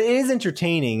problem. But it is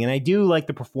entertaining, and I do like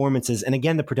the performances. And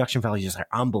again, the production values are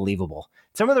unbelievable.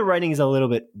 Some of the writing is a little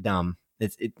bit dumb.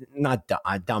 It's not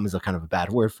dumb is a kind of a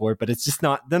bad word for it, but it's just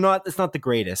not. It's not the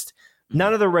greatest.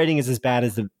 None of the writing is as bad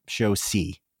as the show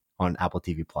C on Apple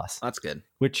TV Plus. That's good.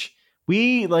 Which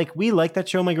we like that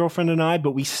show, my girlfriend and I,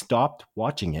 but we stopped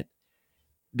watching it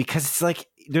because it's like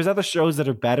there's other shows that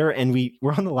are better, and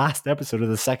we're on the last episode of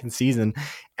the 2nd season,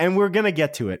 and we're gonna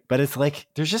get to it. But it's like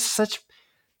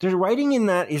their writing in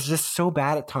that is just so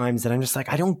bad at times that I'm just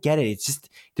like, I don't get it. It's just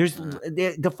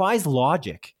it defies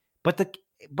logic. But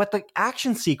the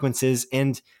action sequences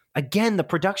and again the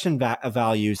production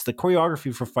values, the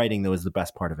choreography for fighting though is the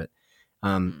best part of it.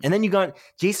 And then you got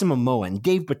Jason Momoa and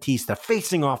Dave Bautista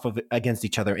facing off against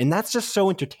each other, and that's just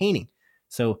so entertaining.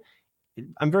 So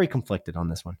I'm very conflicted on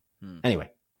this one.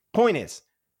 Anyway, point is,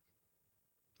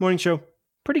 Morning Show,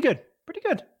 pretty good,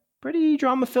 pretty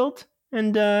drama filled,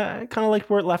 and kind of like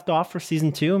where it left off for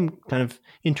season 2. I'm kind of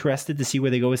interested to see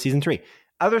where they go with season 3.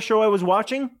 Other show I was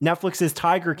watching, Netflix's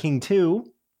Tiger King 2.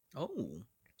 Oh,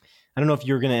 I don't know if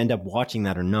you're going to end up watching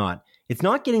that or not. It's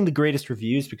not getting the greatest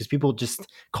reviews because people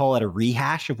just call it a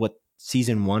rehash of what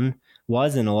season 1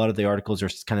 was. And a lot of the articles are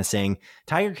kind of saying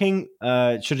Tiger King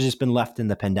should have just been left in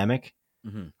the pandemic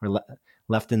or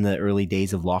left in the early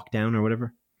days of lockdown or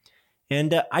whatever.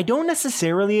 And I don't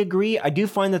necessarily agree. I do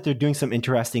find that they're doing some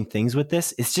interesting things with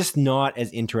this. It's just not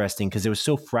as interesting because it was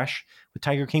so fresh with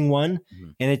Tiger King 1.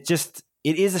 And it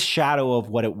is a shadow of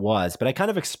what it was. But I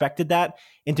kind of expected that.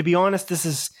 And to be honest,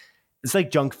 it's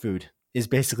like junk food is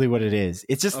basically what it is.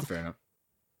 It's just, fair enough.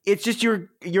 It's just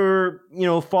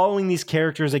you're following these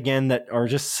characters again that are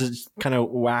just kind of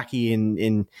wacky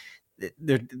and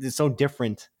they're so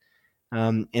different.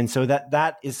 And so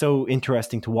that is so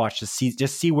interesting to watch, to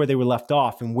see where they were left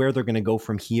off and where they're going to go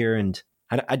from here. And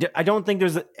I don't think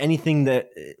there's anything that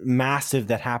massive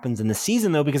that happens in the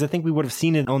season though, because I think we would have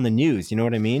seen it on the news. You know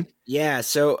what I mean? Yeah.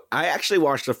 So I actually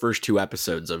watched the first 2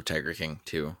 episodes of Tiger King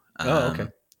too. Okay.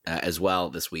 As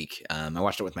well this week. I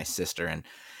watched it with my sister, and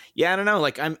yeah, I don't know.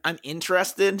 Like I'm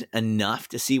interested enough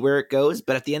to see where it goes,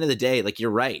 but at the end of the day, like you're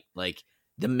right. Like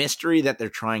the mystery that they're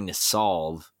trying to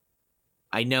solve,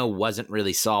 I know wasn't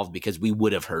really solved because we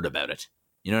would have heard about it.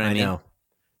 You know what I mean? Know.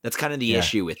 That's kind of the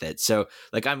issue with it. So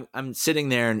like I'm sitting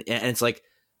there and it's like,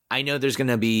 I know there's going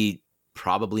to be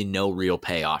probably no real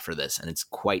payoff for this. And it's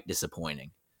quite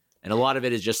disappointing. And a lot of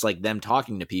it is just like them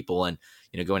talking to people and,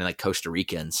 going to like Costa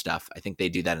Rica and stuff. I think they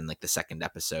do that in like the second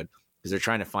episode because they're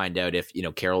trying to find out if,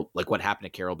 Carol, like what happened to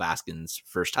Carol Baskin's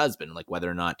first husband, like whether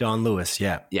or not Don Lewis.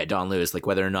 Yeah. Yeah. Don Lewis, like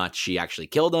whether or not she actually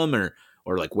killed him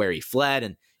or like where he fled.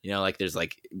 And, like there's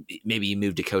like, maybe he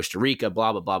moved to Costa Rica,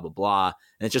 blah, blah, blah, blah, blah.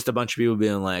 And it's just a bunch of people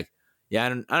being like, yeah, I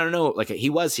don't know. Like he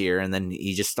was here and then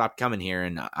he just stopped coming here.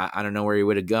 And I don't know where he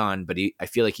would have gone, but I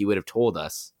feel like he would have told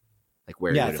us like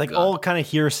where. Yeah. It's like all kind of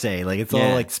hearsay. Like it's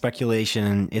all like speculation.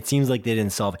 And it seems like they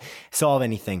didn't solve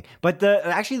anything, but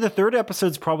actually the third episode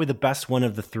is probably the best one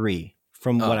of the 3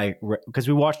 from what because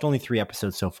we watched only 3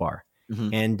 episodes so far.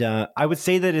 Mm-hmm. And I would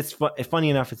say that it's funny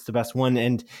enough, it's the best one.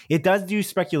 And it does do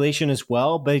speculation as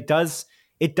well, but it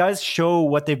does show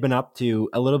what they've been up to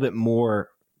a little bit more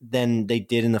than they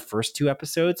did in the first 2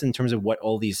 episodes in terms of what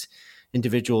all these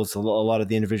individuals, a lot of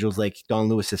the individuals like Don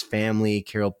Lewis's family,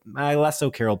 Carol, less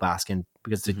so Carol Baskin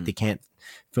because they can't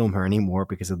film her anymore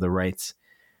because of the rights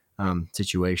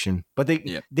situation. But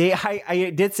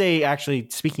I did say, actually,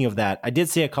 speaking of that, I did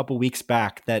say a couple weeks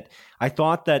back that I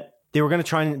thought that they were going to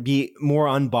try and be more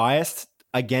unbiased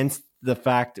against the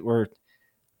fact, or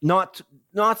not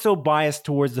so biased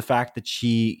towards the fact that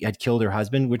she had killed her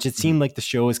husband, which it seemed like the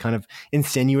show is kind of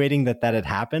insinuating that had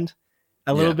happened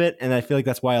a little bit. And I feel like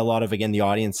that's why a lot of, again, the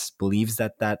audience believes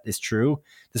that is true,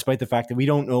 despite the fact that we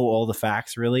don't know all the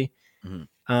facts really.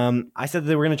 Mm-hmm. I said that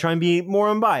they were going to try and be more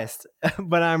unbiased,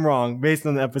 but I'm wrong based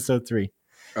on episode 3.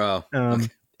 Oh, okay.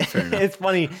 It's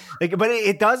funny, like, but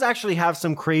it does actually have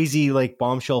some crazy like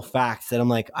bombshell facts that I'm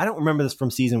like, I don't remember this from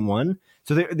season 1.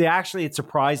 So they actually, it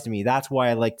surprised me. That's why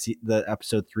I liked the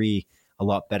episode 3 a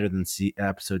lot better than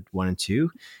episode 1 and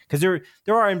 2, because there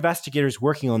are investigators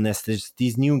working on this. There's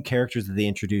these new characters that they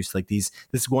introduced, like this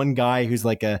one guy who's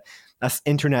like a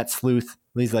internet sleuth.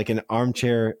 He's like an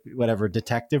armchair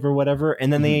detective or whatever,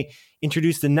 and then they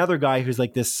introduced another guy who's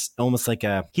like this, almost like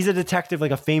he's a detective,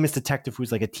 like a famous detective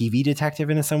who's like a TV detective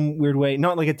in some weird way,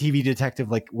 not like a TV detective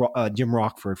like Jim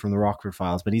Rockford from the Rockford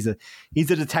Files, but he's a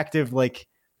detective, like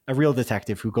a real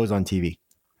detective who goes on TV.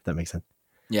 If that makes sense.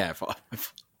 Yeah.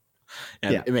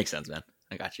 Yeah, it makes sense, man.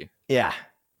 I got you. Yeah.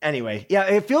 Anyway, yeah,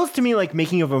 it feels to me like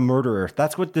Making of a Murderer.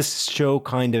 That's what this show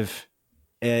kind of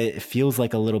it feels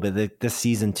like a little bit. This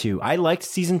season 2, I liked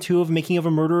season 2 of Making of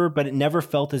a Murderer, but it never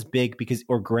felt as big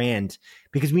or grand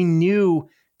because we knew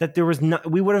that there was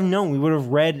we would have known, we would have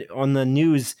read on the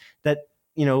news that,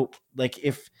 like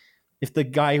if the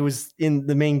guy who was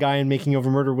the main guy in Making of a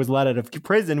Murderer was let out of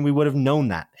prison, we would have known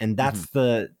that. And that's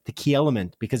the key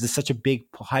element, because it's such a big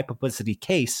high publicity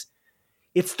case.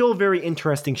 It's still a very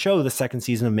interesting show, the second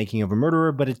season of Making of a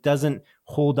Murderer, but it doesn't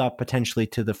hold up potentially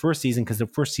to the first season because the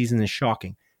first season is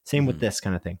shocking. Same with this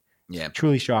kind of thing. Yeah. It's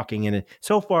truly shocking. And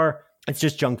so far, it's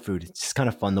just junk food. It's just kind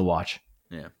of fun to watch.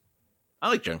 Yeah. I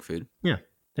like junk food. Yeah.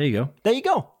 There you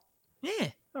go.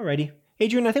 Yeah. Alrighty.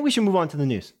 Adrian, I think we should move on to the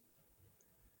news.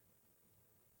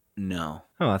 No.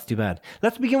 Oh, that's too bad.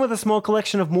 Let's begin with a small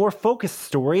collection of more focused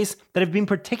stories that have been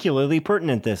particularly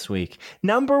pertinent this week.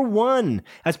 Number 1,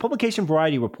 as Publication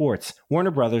Variety reports,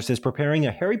 Warner Brothers is preparing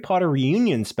a Harry Potter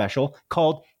reunion special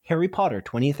called Harry Potter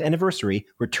 20th Anniversary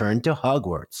Return to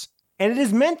Hogwarts. And it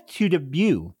is meant to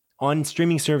debut on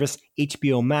streaming service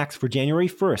HBO Max for January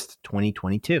 1st,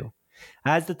 2022.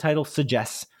 As the title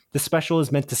suggests, the special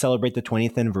is meant to celebrate the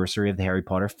 20th anniversary of the Harry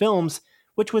Potter films,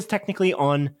 which was technically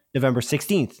on November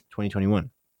 16th, 2021.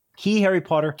 Key Harry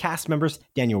Potter cast members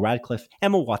Daniel Radcliffe,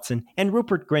 Emma Watson, and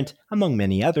Rupert Grint, among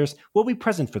many others, will be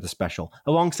present for the special,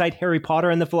 alongside Harry Potter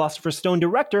and the Philosopher's Stone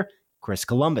director, Chris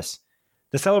Columbus.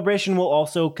 The celebration will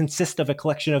also consist of a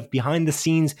collection of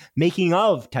behind-the-scenes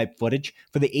making-of type footage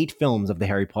for the 8 films of the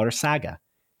Harry Potter saga.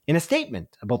 In a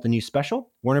statement about the new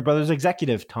special, Warner Brothers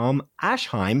executive Tom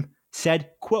Aschheim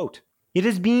said, quote, "It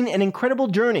has been an incredible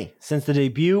journey since the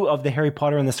debut of the Harry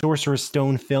Potter and the Sorcerer's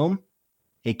Stone film,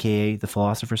 aka the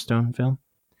Philosopher's Stone film,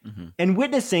 and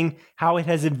witnessing how it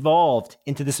has evolved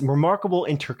into this remarkable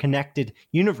interconnected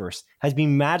universe has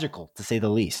been magical, to say the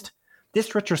least.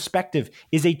 This retrospective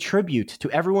is a tribute to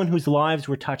everyone whose lives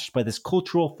were touched by this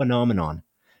cultural phenomenon.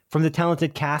 From the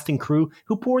talented cast and crew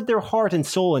who poured their heart and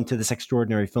soul into this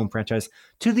extraordinary film franchise,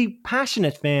 to the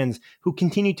passionate fans who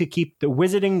continue to keep the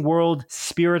Wizarding World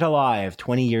spirit alive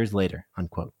 20 years later,"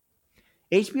 unquote.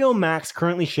 HBO Max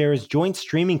currently shares joint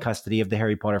streaming custody of the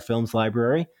Harry Potter films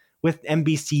library with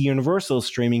NBC Universal's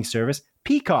streaming service,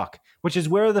 Peacock, which is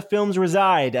where the films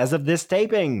reside as of this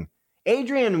taping.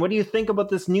 Adrian, what do you think about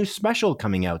this new special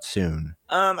coming out soon?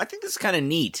 I think this is kind of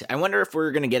neat. I wonder if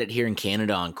we're going to get it here in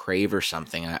Canada on Crave or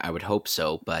something. I would hope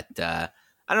so, but I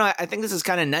don't know. I think this is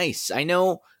kind of nice. I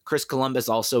know Chris Columbus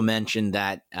also mentioned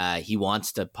that he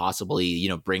wants to possibly,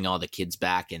 bring all the kids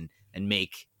back and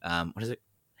make, what is it?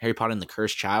 Harry Potter and the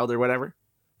Cursed Child or whatever,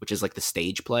 which is like the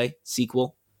stage play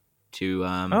sequel to...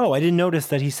 I didn't notice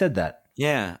that he said that.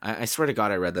 Yeah, I swear to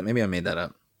God I read that. Maybe I made that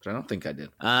up, but I don't think I did.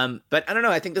 But I don't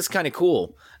know. I think that's kind of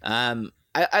cool.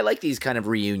 I like these kind of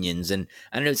reunions, and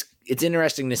I don't know. It's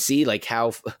interesting to see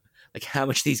how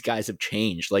much these guys have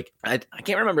changed. Like I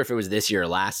can't remember if it was this year or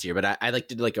last year, but I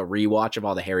did a rewatch of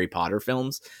all the Harry Potter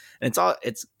films, and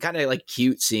it's kind of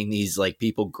cute seeing these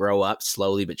people grow up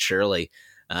slowly but surely,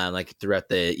 throughout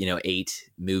the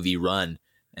 8 movie run.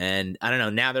 And I don't know,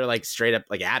 now they're straight up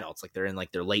adults, they're in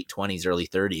their late 20s, early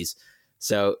 30s.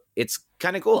 So it's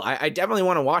kind of cool. I definitely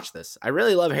want to watch this. I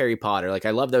really love Harry Potter.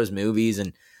 I love those movies.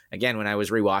 And again, when I was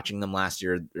rewatching them last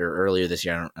year or earlier this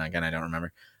year, I don't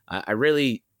remember. I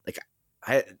really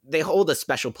they hold a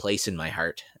special place in my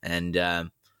heart. And I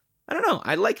don't know.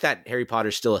 I like that Harry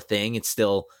Potter's still a thing. It's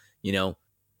still,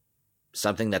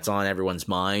 something that's on everyone's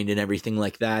mind and everything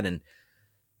like that. And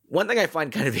one thing I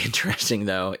find kind of interesting,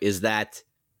 though, is that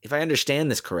if I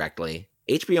understand this correctly,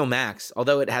 HBO Max,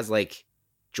 although it has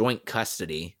joint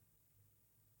custody,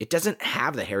 it doesn't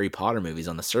have the Harry Potter movies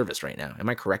on the service right now. Am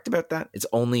I correct about that? It's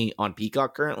only on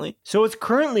Peacock currently? So it's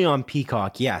currently on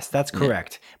Peacock. Yes, that's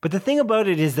correct. Yeah. But the thing about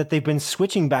it is that they've been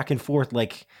switching back and forth a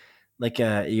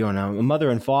mother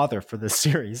and father for this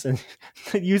series, and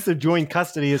the use of joint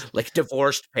custody is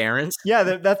divorced parents. Yeah,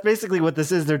 that's basically what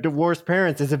this is. They're divorced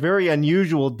parents. It's a very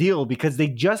unusual deal because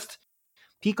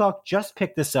Peacock just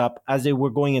picked this up as they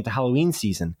were going into Halloween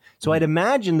season. So I'd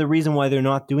imagine the reason why they're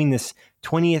not doing this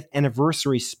 20th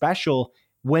anniversary special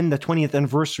when the 20th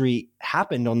anniversary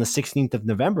happened on the 16th of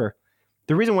November,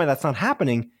 the reason why that's not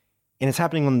happening, and it's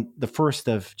happening on the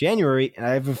 1st of January, and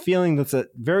I have a feeling that's a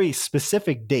very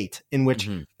specific date in which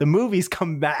the movies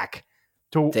come back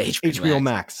to HBO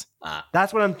Max.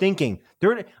 That's what I'm thinking.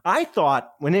 I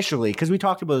thought initially, because we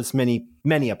talked about this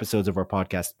many episodes of our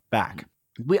podcast back,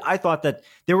 I thought that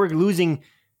they were losing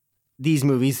these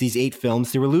movies, these 8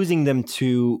 films. They were losing them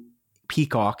to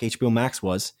Peacock. HBO Max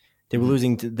was. They were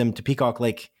losing them to Peacock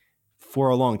for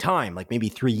a long time, maybe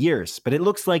 3 years. But it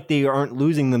looks like they aren't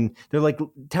losing them. They're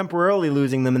temporarily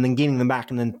losing them and then gaining them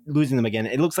back and then losing them again.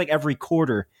 It looks like every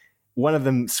quarter one of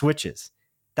them switches.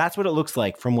 That's what it looks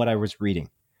like from what I was reading.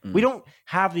 We don't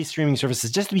have these streaming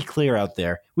services. Just to be clear out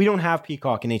there, we don't have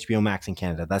Peacock and HBO Max in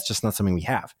Canada. That's just not something we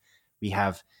have. We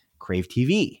have Crave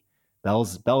TV,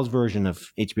 Bell's version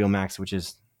of HBO Max, which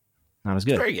is not as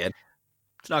good. It's very good.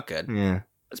 It's not good. Yeah,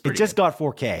 it just got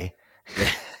 4K.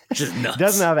 Just nuts. It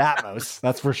doesn't have Atmos.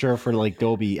 That's for sure for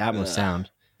Dolby Atmos sound.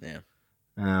 Yeah.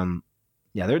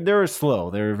 They're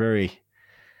slow. They're very.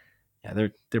 Yeah,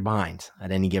 they're behind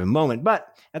at any given moment.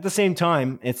 But at the same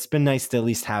time, it's been nice to at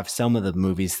least have some of the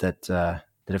movies that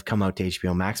have come out to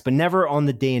HBO Max, but never on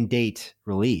the day and date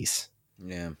release.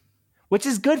 Yeah. Which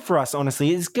is good for us,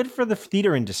 honestly. It's good for the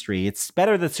theater industry. It's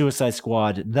better that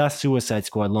The Suicide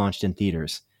Squad launched in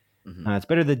theaters. It's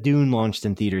better that Dune launched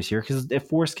in theaters here because it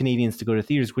forced Canadians to go to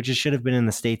theaters, which it should have been in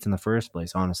the States in the first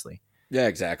place, honestly. Yeah,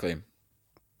 exactly.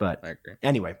 But I agree.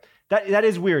 Anyway, that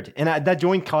is weird. And that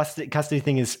joint custody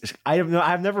thing is,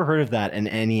 I've never heard of that in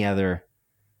any other...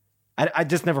 I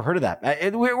just never heard of that.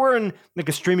 We're in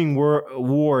a streaming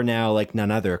war now like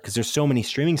none other because there's so many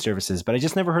streaming services, but I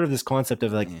just never heard of this concept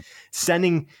of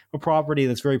sending a property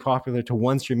that's very popular to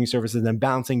one streaming service and then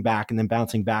bouncing back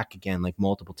again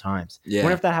multiple times. Yeah. I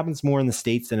wonder if that happens more in the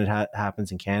States than it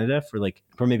happens in Canada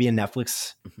for maybe a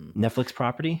Netflix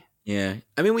property. Yeah.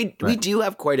 I mean, we Right. do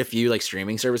have quite a few like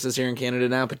streaming services here in Canada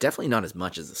now, but definitely not as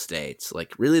much as the States.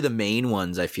 Like really the main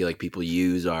ones I feel like people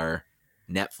use are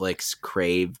Netflix,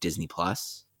 Crave, Disney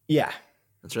Plus. Yeah.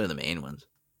 That's really the main ones.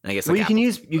 And I guess Well, like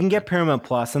you can get Paramount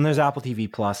Plus, and there's Apple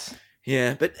TV Plus.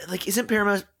 Yeah, but like isn't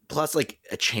Paramount Plus like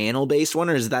a channel based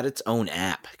one, or is that its own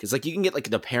app? Because like you can get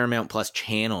like the Paramount Plus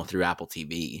channel through Apple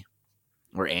TV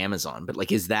or Amazon, but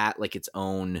like is that like its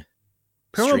own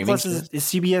Paramount streaming Plus service? is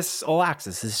CBS All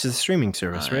Access. It's just a streaming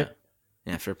service, Oh, right?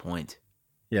 Yeah, fair point.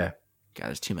 Yeah. God,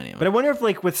 there's too many of But I them. wonder if,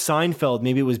 like, with Seinfeld,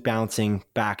 maybe it was bouncing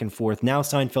back and forth. Now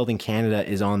Seinfeld in Canada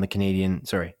is on the Canadian,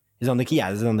 is on the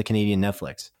Canadian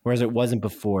Netflix, whereas it wasn't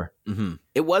before. Mm-hmm.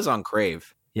 It was on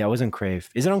Crave. Yeah, it was on Crave.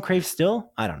 Is it on Crave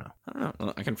still? I don't know. I don't know.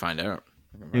 Well, I can find out.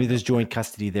 Maybe there's joint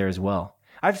custody there as well.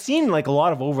 I've seen like a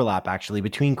lot of overlap actually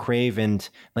between Crave and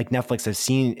like Netflix. I've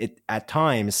seen it at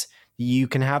times. You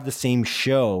can have the same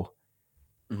show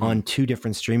Mhm. on two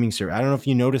different streaming services. I don't know if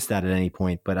you noticed that at any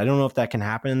point, but I don't know if that can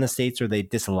happen in the States or they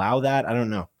disallow that. I don't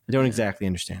know. I don't exactly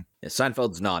understand. Yeah,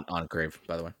 Seinfeld's not on Crave,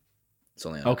 by the way. It's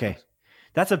only on Okay. Netflix.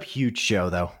 That's a huge show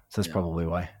though. So that's Yeah. probably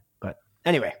why. But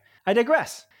anyway, I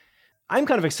digress. I'm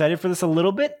kind of excited for this a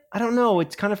little bit. I don't know.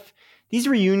 It's kind of, these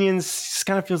reunions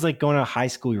kind of feels like going to a high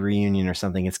school reunion or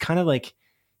something. It's kind of like,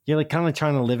 you're like kind of like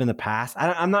trying to live in the past.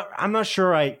 I'm not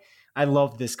sure I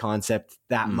love this concept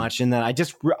that much, and that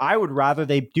I would rather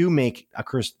they do make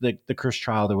the Cursed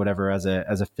Child or whatever as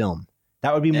a film.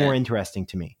 That would be more interesting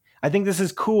to me. I think this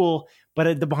is cool,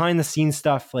 but the behind the scenes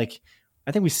stuff, like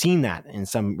I think we've seen that in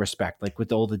some respect, like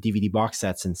with all the DVD box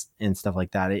sets and stuff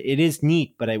like that. It is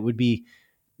neat, but it would be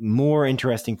more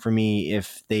interesting for me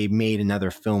if they made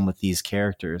another film with these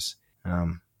characters.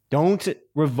 Don't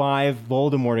revive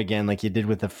Voldemort again like you did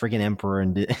with the friggin' Emperor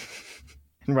and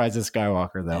Rise of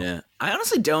Skywalker, though. Yeah. I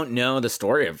honestly don't know the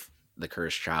story of the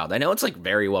Cursed Child. I know it's like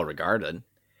very well regarded.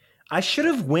 I should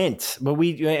have went, but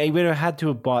I would have had to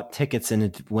have bought tickets in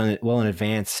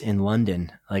advance in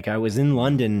London. Like I was in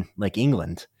London, like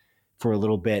England, for a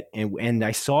little bit, and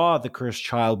I saw the Cursed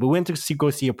Child. We went to go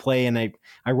see a play, and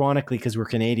ironically, because we're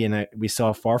Canadian, we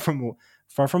saw Far From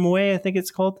Away, I think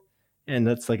it's called, and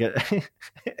that's like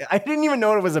I didn't even know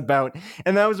what it was about,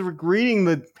 and I was reading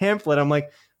the pamphlet. I'm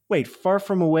like, wait, Far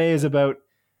From Away is about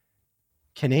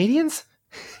Canadians?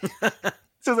 So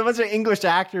there's a bunch of English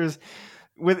actors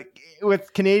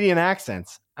with Canadian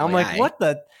accents. I'm like, what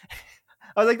the?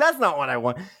 I was like, that's not what I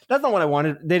want. That's not what I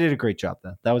wanted. They did a great job,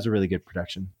 though. That was a really good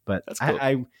production. But That's cool.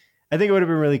 I think it would have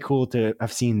been really cool to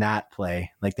have seen that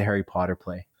play, like the Harry Potter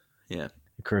play. Yeah.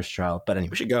 The Cursed Child. But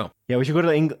anyway. We should go. Yeah, we should go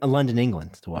to London,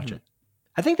 England to watch it.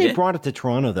 I think they brought it to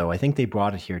Toronto, though. I think they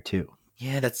brought it here, too.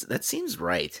 Yeah, that seems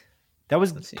right. That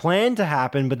was planned to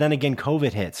happen, but then again,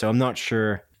 COVID hit, so I'm not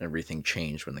sure. Everything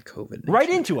changed when the COVID. Right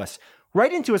into us,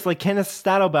 like Kenneth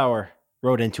Stadelbauer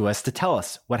wrote into us to tell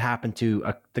us what happened to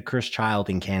the Cursed Child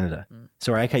in Canada.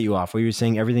 Sorry, I cut you off. What you were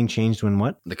saying, everything changed when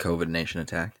what? The COVID nation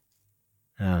attacked.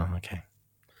 Oh, okay.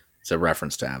 It's a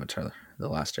reference to Avatar, The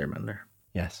Last Airbender.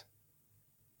 Yes.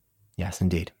 Yes,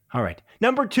 indeed. All right.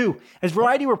 Number 2. As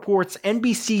Variety reports,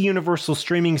 NBC Universal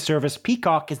streaming service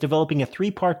Peacock is developing a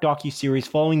 3-part docuseries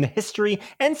following the history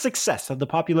and success of the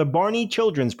popular Barney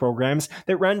children's programs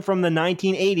that ran from the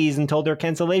 1980s until their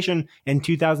cancellation in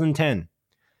 2010.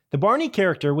 The Barney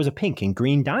character was a pink and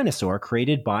green dinosaur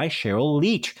created by Cheryl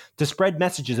Leach to spread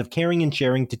messages of caring and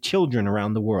sharing to children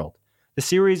around the world. The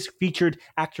series featured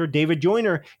actor David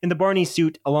Joyner in the Barney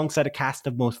suit alongside a cast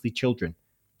of mostly children.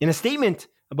 In a statement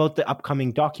about the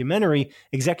upcoming documentary,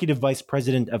 Executive Vice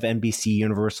President of NBC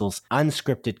Universal's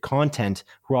unscripted content,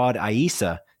 Rod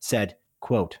Aisa, said,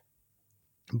 quote,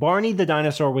 Barney the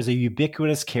dinosaur was a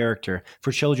ubiquitous character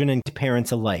for children and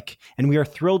parents alike, and we are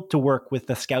thrilled to work with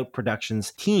the Scout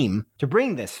Productions team to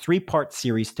bring this 3-part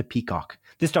series to Peacock.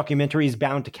 This documentary is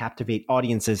bound to captivate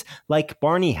audiences like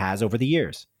Barney has over the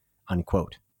years,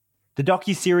 unquote. The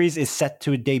docuseries is set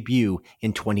to debut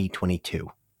in 2022.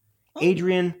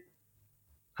 Adrian,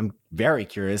 I'm very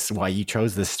curious why you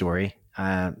chose this story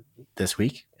this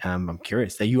week. I'm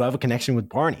curious that you have a connection with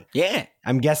Barney. Yeah.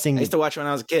 I'm guessing. I used to watch when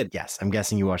I was a kid. Yes, I'm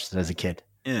guessing you watched it as a kid.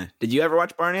 Yeah. Did you ever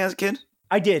watch Barney as a kid?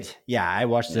 I did. Yeah, I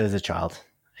watched it as a child.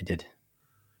 I did.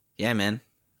 Yeah, man.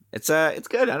 It's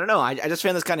good. I don't know. I just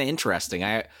found this kind of interesting.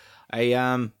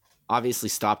 I obviously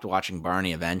stopped watching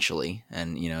Barney eventually,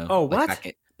 and Oh, what?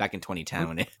 Back in 2010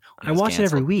 when it I watch it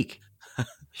every week.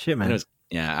 Shit, man.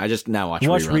 I just now watch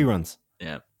reruns.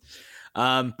 Yeah.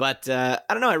 But I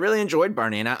don't know. I really enjoyed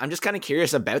Barney, and I'm just kind of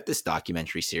curious about this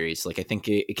documentary series. Like, I think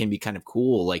it can be kind of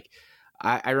cool. Like,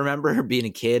 I remember being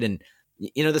a kid and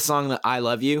You know the song that I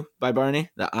Love You by Barney?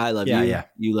 That I Love Yeah, You, yeah.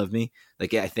 You Love Me?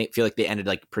 Like, yeah, feel like they ended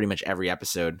like pretty much every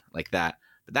episode like that.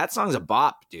 But that song's a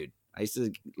bop, dude. I used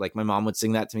to, like, my mom would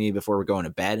sing that to me before we're going to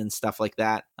bed and stuff like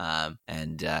that. Yeah,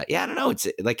 I don't know. It's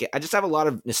like, I just have a lot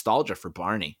of nostalgia for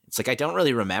Barney. It's like, I don't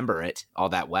really remember it all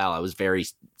that well. I was very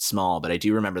small, but I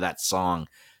do remember that song.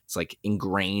 It's like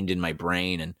ingrained in my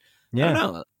brain. And I don't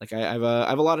know. Like, I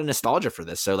have a lot of nostalgia for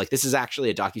this. So like, this is actually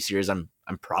a docuseries I'm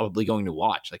probably going to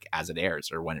watch, like, as it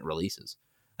airs or when it releases.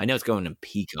 I know it's going to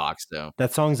Peacocks though.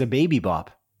 That song's a baby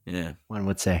bop. Yeah. One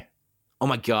would say. Oh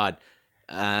my God.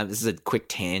 This is a quick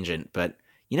tangent, but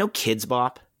you know Kids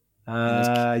Bop?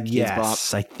 Kids Yes,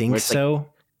 Bop, I think so. Where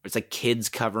it's like kids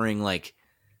covering like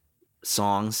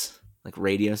songs, like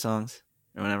radio songs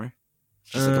or whatever.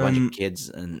 It's just like a bunch of kids,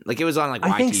 and like it was on like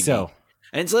YTV. I think so.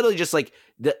 And it's literally just like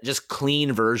the just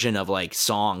clean version of like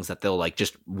songs that they'll like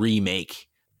just remake,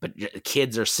 but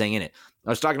kids are singing it. I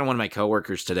was talking to one of my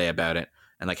coworkers today about it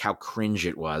and like how cringe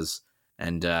it was.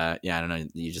 And yeah, I don't know.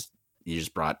 You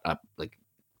just brought up like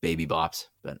Baby Bops,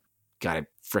 but God, I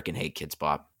freaking hate Kids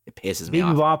Bop. It pisses me off.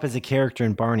 Baby Bop is a character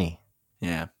in Barney.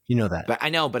 Yeah, you know that. But I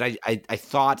know, but I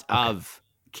thought of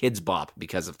Kids Bop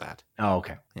because of that. Oh,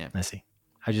 okay. Yeah, I see.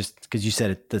 I just because you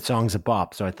said it, the song's a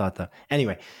bop, so I thought that.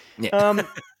 Anyway, yeah,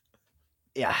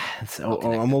 yeah. So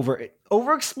I'm over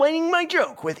explaining my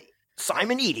joke with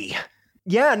Simon Eady.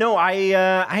 Yeah, no, I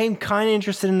am kind of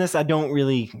interested in this. I don't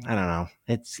know.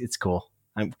 It's cool.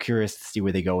 I'm curious to see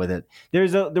where they go with it. There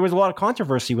was a lot of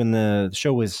controversy when the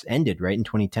show was ended, right, in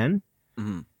 2010.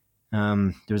 Mm-hmm.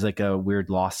 There was like a weird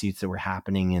lawsuits that were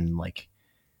happening, and like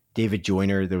David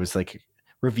Joyner, there was like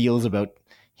reveals about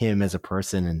him as a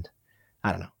person, and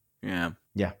I don't know.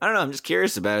 Yeah. I don't know. I'm just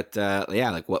curious about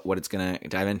like what it's gonna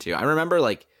dive into. I remember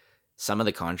like some of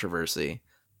the controversy,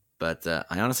 but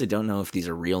I honestly don't know if these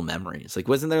are real memories. Like,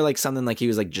 wasn't there like something like he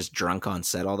was like just drunk on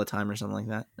set all the time or something like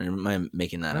that? Or am I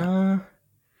making that up?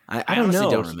 I honestly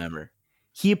don't remember.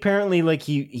 He apparently like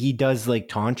he does like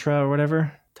tantra or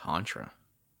whatever. Tantra.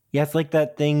 Yeah, it's like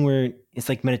that thing where it's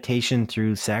like meditation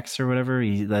through sex or whatever.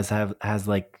 He has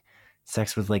like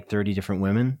sex with like 30 different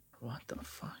women. What the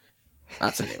fuck?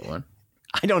 That's a new one.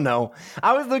 I don't know.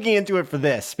 I was looking into it for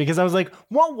this because I was like,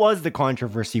 what was the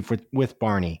controversy with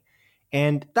Barney?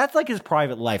 And that's like his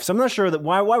private life. So I'm not sure that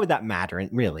why would that matter? And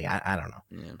really, I don't know.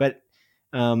 Yeah. But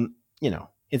you know,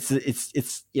 it's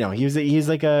you know, he's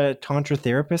like a tantra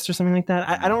therapist or something like that.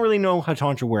 I don't really know how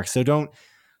tantra works. So don't,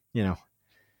 you know,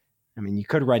 I mean, you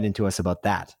could write into us about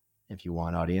that if you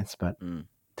want, audience, but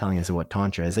telling us what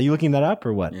tantra is. Are you looking that up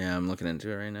or what? Yeah, I'm looking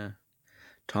into it right now.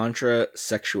 Tantra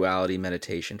sexuality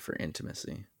meditation for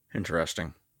intimacy.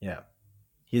 Interesting. Yeah.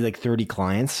 He has like 30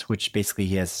 clients, which basically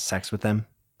he has sex with them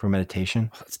for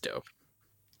meditation. Oh, that's dope.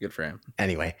 Good for him.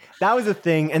 Anyway, that was a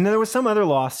thing. And then there was some other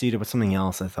lawsuit about something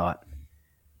else, I thought.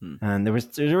 And they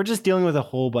were just dealing with a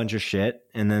whole bunch of shit.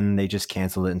 And then they just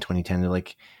canceled it in 2010. They're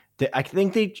like, I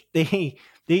think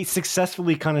they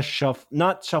successfully kind of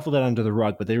not shuffled it under the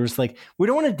rug, but they were just like, we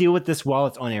don't want to deal with this while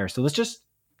it's on air. So let's just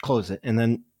close it. And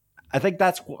then I think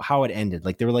that's how it ended.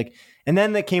 Like they were like, and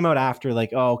then they came out after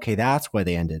like, oh, okay, that's why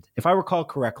they ended. If I recall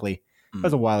correctly, that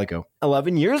was a while ago,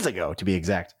 11 years ago to be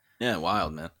exact. Yeah,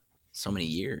 wild, man. So many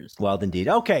years. Wild indeed.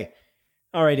 Okay.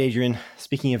 All right, Adrian.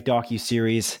 Speaking of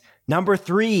docuseries, number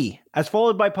 3, as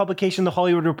followed by publication The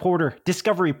Hollywood Reporter,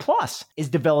 Discovery Plus is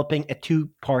developing a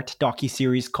 2-part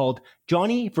docuseries called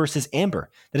Johnny vs. Amber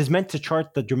that is meant to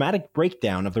chart the dramatic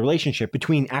breakdown of the relationship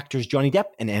between actors Johnny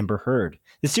Depp and Amber Heard.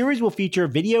 The series will feature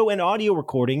video and audio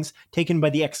recordings taken by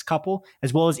the ex-couple,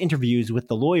 as well as interviews with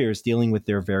the lawyers dealing with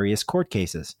their various court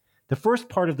cases. The first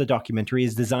part of the documentary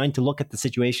is designed to look at the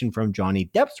situation from Johnny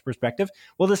Depp's perspective,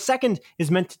 while the second is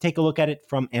meant to take a look at it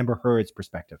from Amber Heard's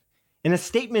perspective. In a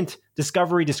statement,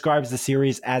 Discovery describes the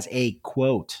series as a,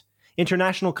 quote,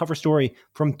 international cover story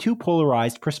from 2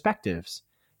 polarized perspectives.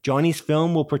 Johnny's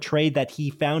film will portray that he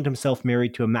found himself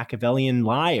married to a Machiavellian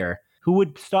liar who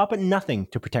would stop at nothing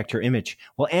to protect her image,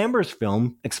 while Amber's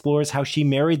film explores how she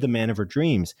married the man of her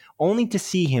dreams, only to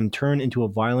see him turn into a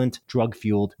violent,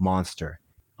 drug-fueled monster,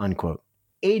 unquote.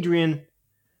 Adrian,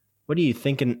 what are you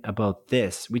thinking about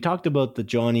this? We talked about the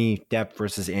Johnny Depp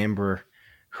versus Amber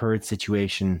Heard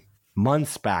situation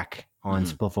months back on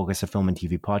Split Focus, a film and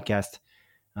TV podcast.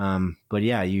 But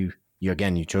yeah, you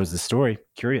chose the story.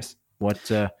 Curious. What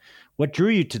drew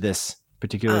you to this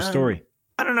particular story?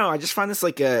 I don't know. I just find this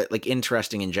like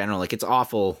interesting in general. Like it's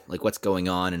awful, like what's going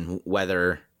on and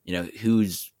whether, you know,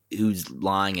 who's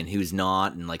lying and who's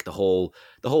not, and like the whole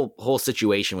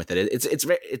situation with it.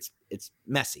 It's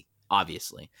messy,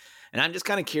 obviously. And I'm just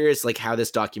kind of curious like how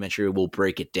this documentary will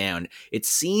break it down. It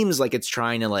seems like it's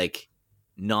trying to like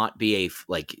not be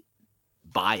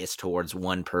biased towards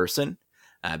one person.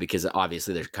 Because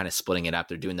obviously they're kind of splitting it up.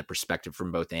 They're doing the perspective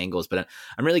from both angles, but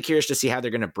I'm really curious to see how they're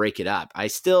going to break it up. I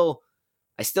still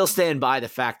stand by the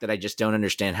fact that I just don't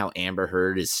understand how Amber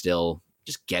Heard is still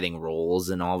just getting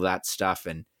roles and all that stuff.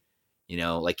 And,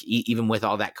 even with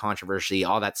all that controversy,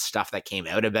 all that stuff that came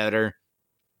out about her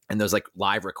and those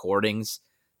live recordings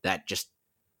that just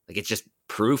it's just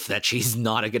proof that she's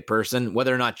not a good person.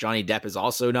 Whether or not Johnny Depp is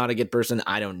also not a good person,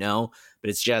 I don't know, but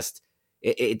it's just,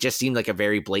 it just seemed like a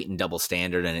very blatant double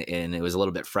standard, and it was a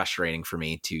little bit frustrating for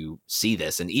me to see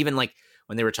this. And even when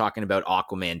they were talking about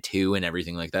Aquaman 2 and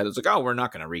everything like that, it's oh, we're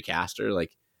not going to recast her,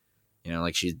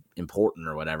 she's important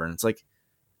or whatever. And it's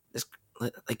this,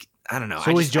 I don't know.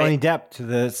 So is Johnny Depp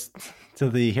to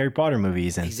the Harry Potter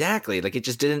movies, and exactly, it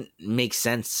just didn't make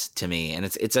sense to me, and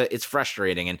it's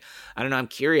frustrating. And I don't know. I'm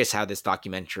curious how this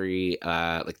documentary,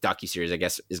 docuseries, I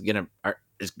guess, is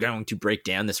going to break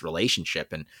down this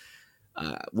relationship, and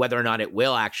whether or not it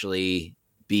will actually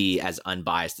be as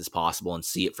unbiased as possible and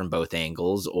see it from both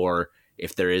angles, or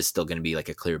if there is still going to be a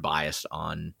clear bias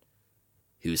on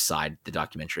whose side the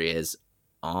documentary is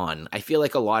on. I feel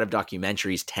like a lot of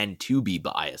documentaries tend to be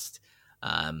biased.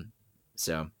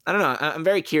 So I don't know. I'm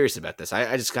very curious about this.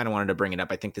 I just kind of wanted to bring it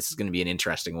up. I think this is going to be an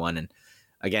interesting one. And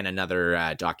again, another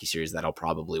docuseries that I'll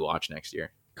probably watch next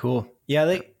year. Cool.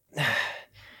 Yeah.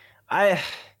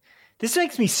 This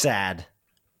makes me sad.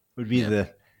 Would be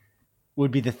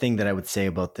the thing that I would say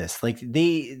about this.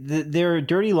 Their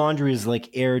dirty laundry is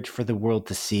aired for the world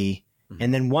to see,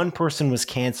 and then one person was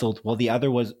canceled while the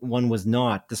other one was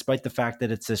not, despite the fact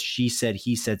that it's a she said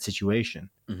he said situation.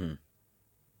 Mm-hmm.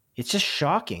 It's just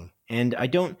shocking, and I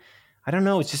don't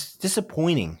know. It's just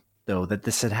disappointing though that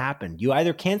this had happened. You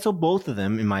either cancel both of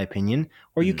them, in my opinion,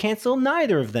 or you cancel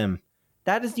neither of them.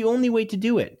 That is the only way to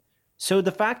do it. So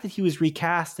the fact that he was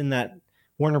recast in that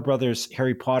Warner Brothers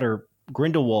Harry Potter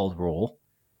Grindelwald role,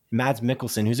 Mads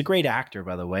Mikkelsen, who's a great actor,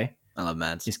 by the way. I love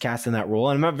Mads. He's cast in that role,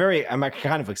 and I'm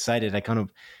kind of excited. I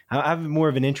have more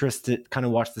of an interest to kind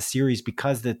of watch the series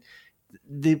because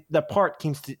the part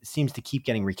seems to keep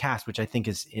getting recast, which I think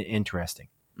is interesting.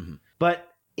 Mm-hmm. But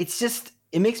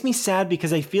it makes me sad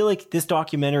because I feel like this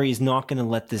documentary is not going to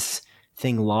let this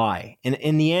thing lie. And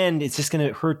in the end, it's just going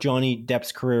to hurt Johnny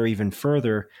Depp's career even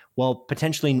further while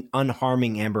potentially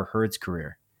unharming Amber Heard's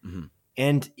career. Mm-hmm.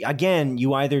 And again,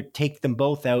 you either take them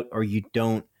both out or you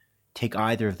don't take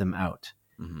either of them out.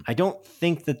 Mm-hmm. I don't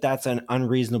think that that's an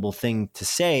unreasonable thing to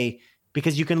say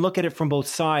because you can look at it from both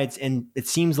sides and it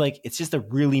seems like it's just a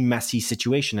really messy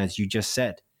situation, as you just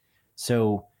said.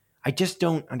 So I just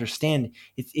don't understand.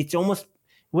 It's almost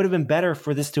would have been better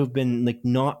for this to have been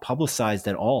not publicized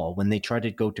at all when they tried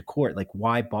to go to court.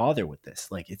 Why bother with this?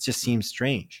 It just seems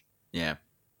strange. Yeah.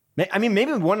 I mean,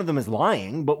 maybe one of them is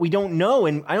lying, but we don't know.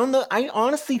 And I don't know. I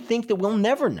honestly think that we'll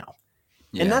never know.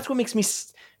 Yeah. And that's what makes me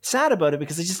sad about it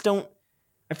because I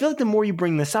feel like the more you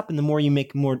bring this up and the more you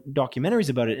make more documentaries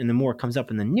about it and the more it comes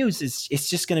up in the news, it's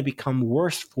just going to become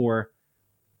worse for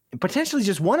potentially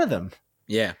just one of them.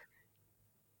 Yeah.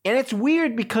 And it's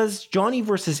weird because Johnny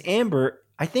versus Amber,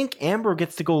 I think Amber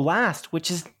gets to go last,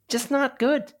 which is just not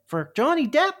good for Johnny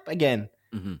Depp again.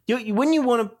 Mm-hmm. Wouldn't you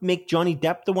want to make Johnny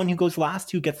Depp the one who goes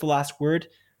last, who gets the last word?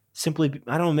 Simply,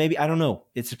 I don't know, maybe, I don't know.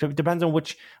 It depends on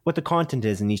what the content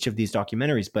is in each of these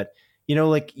documentaries. But,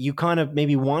 you kind of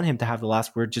maybe want him to have the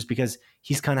last word just because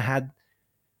he's kind of had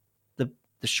the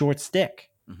short stick.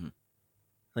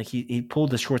 Mm-hmm. He pulled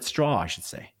the short straw, I should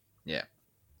say. Yeah.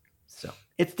 So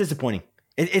it's disappointing.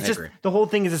 It's just the whole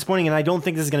thing is disappointing, and I don't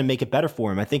think this is going to make it better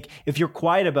for him. I think if you're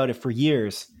quiet about it for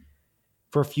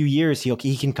a few years,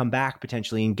 he can come back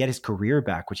potentially and get his career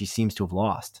back, which he seems to have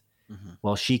lost. Mm-hmm.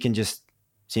 While she can just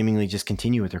seemingly just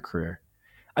continue with her career.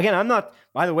 Again, I'm not.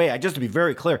 By the way, just to be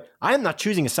very clear, I am not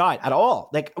choosing a side at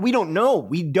all. We don't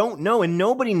know, and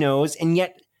nobody knows, and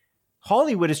yet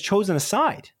Hollywood has chosen a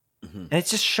side, and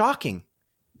it's just shocking.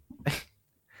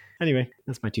 Anyway,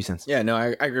 that's my 2 cents. Yeah, no,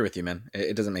 I agree with you, man.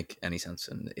 It doesn't make any sense,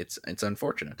 and it's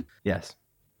unfortunate. Yes.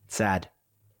 Sad.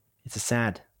 It's a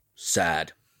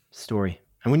sad story.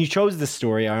 And when you chose this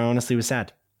story, I honestly was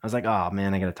sad. I was like, oh,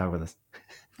 man, I got to talk about this.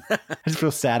 I just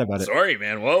feel sad about it. Sorry,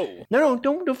 man. Whoa. No,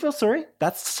 don't feel sorry.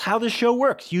 That's how the show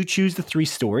works. You choose the 3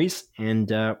 stories, and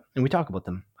we talk about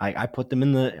them. I put them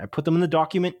in the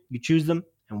document. You choose them,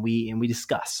 and we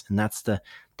discuss. And that's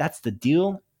the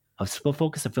deal of Split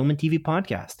Focus, a film and TV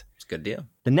podcast. It's a good deal.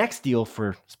 The next deal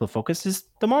for Split Focus is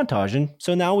the montage. And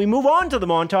so now we move on to the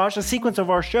montage, a sequence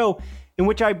of our show in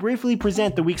which I briefly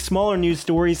present the week's smaller news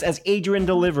stories as Adrian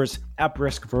delivers a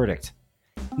brisk verdict.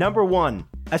 Number 1,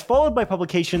 as followed by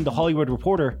publication The Hollywood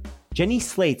Reporter, Jenny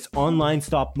Slate's online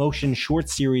stop-motion short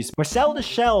series Marcel the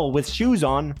Shell with Shoes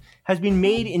On has been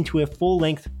made into a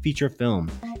full-length feature film,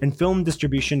 and film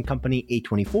distribution company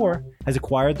A24 has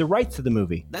acquired the rights to the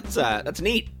movie. That's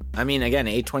neat. I mean, again,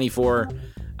 A24,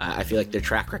 I feel like their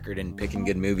track record in picking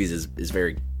good movies is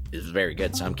very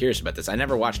good, so I'm curious about this. I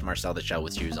never watched Marcel the Shell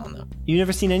with Shoes On, though. You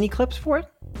never seen any clips for it?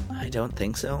 I don't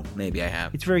think so. Maybe I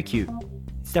have. It's very cute.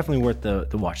 It's definitely worth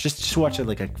the watch. Just watch it,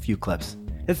 like a few clips.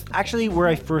 It's actually where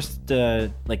I first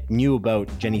knew about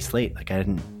Jenny Slate. Like, I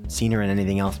hadn't seen her in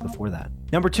anything else before that.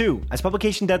 Number 2, as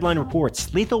Publication Deadline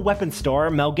reports, Lethal Weapon star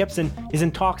Mel Gibson is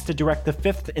in talks to direct the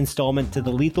 5th installment to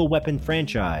the Lethal Weapon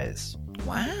franchise.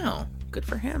 Wow, good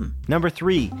for him. Number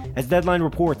 3, as Deadline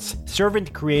reports,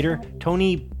 Servant creator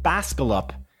Tony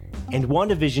Bascalup and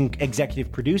WandaVision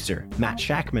executive producer Matt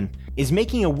Shakman is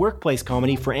making a workplace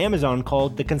comedy for Amazon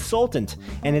called The Consultant,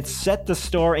 and it's set to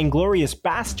star Inglourious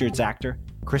Basterds actor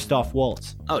Christoph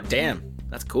Waltz. Oh, damn.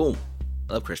 That's cool.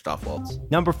 I love Christoph Waltz.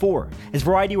 Number 4, as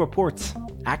Variety reports,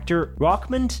 actor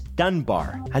Rockmond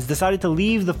Dunbar has decided to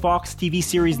leave the Fox TV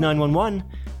series 911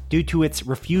 due to its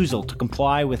refusal to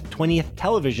comply with 20th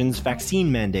Television's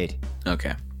vaccine mandate.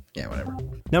 Okay. Yeah, whatever.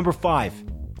 Number 5,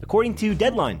 according to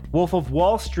Deadline, Wolf of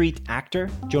Wall Street actor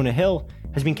Jonah Hill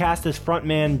has been cast as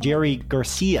frontman Jerry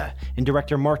Garcia in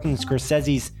director Martin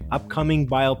Scorsese's upcoming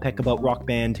biopic about rock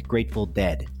band Grateful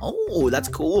Dead. Oh, that's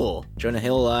cool. Jonah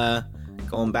Hill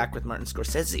going back with Martin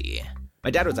Scorsese. My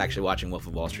dad was actually watching Wolf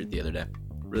of Wall Street the other day.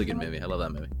 Really good movie. I love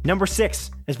that movie. Number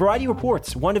 6, as Variety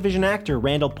reports, WandaVision actor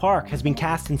Randall Park has been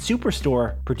cast in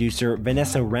Superstore producer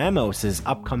Vanessa Ramos'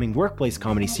 upcoming workplace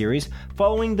comedy series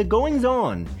following the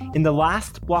goings-on in the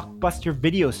last Blockbuster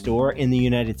video store in the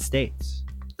United States.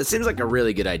 It seems like a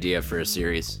really good idea for a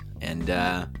series, and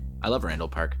I love Randall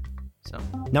Park. So.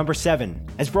 Number 7,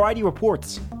 as Variety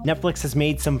reports, Netflix has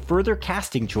made some further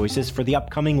casting choices for the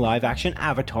upcoming live-action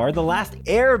Avatar: The Last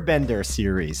Airbender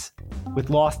series, with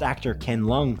Lost actor Ken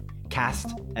Leung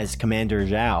cast as Commander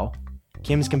Zhao,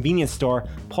 Kim's Convenience store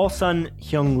Paul Sun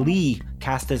Hyung Lee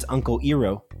cast as Uncle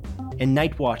Iroh, and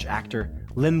Nightwatch actor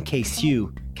Lim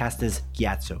Kei-soo cast as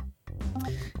Gyatso.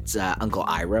 It's Uncle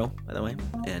Iroh, by the way,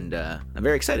 and I'm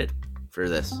very excited for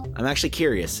this. I'm actually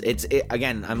curious.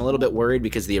 Again, I'm a little bit worried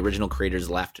because the original creators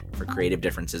left for creative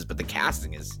differences, but the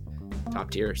casting is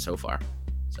top tier so far.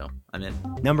 So I'm in.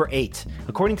 Number 8,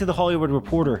 according to The Hollywood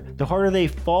Reporter, The Harder They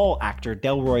Fall actor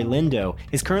Delroy Lindo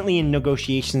is currently in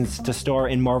negotiations to star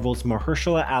in Marvel's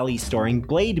Mahershala Ali starring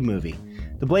Blade movie.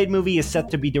 The Blade movie is set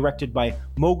to be directed by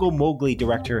Mogul Mowgli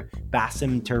director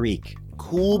Bassem Tariq.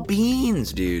 Cool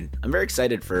beans, dude. I'm very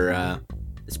excited for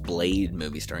this Blade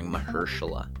movie starring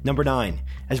Mahershala. Number 9,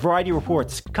 as Variety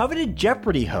reports, coveted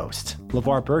Jeopardy host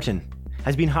LeVar Burton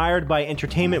has been hired by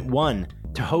Entertainment One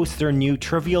to host their new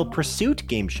Trivial Pursuit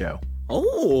game show.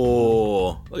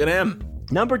 Oh, look at him.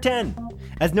 Number 10,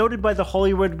 as noted by The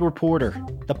Hollywood Reporter,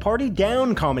 the Party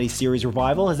Down comedy series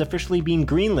revival has officially been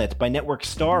greenlit by Network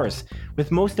Stars,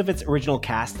 with most of its original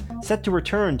cast set to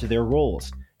return to their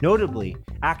roles. Notably,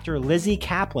 actor Lizzie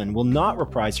Kaplan will not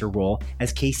reprise her role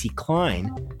as Casey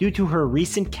Klein due to her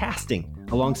recent casting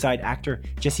alongside actor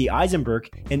Jesse Eisenberg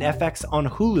in FX on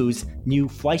Hulu's new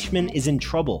Fleischman is in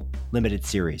Trouble limited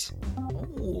series.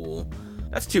 Oh,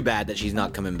 that's too bad that she's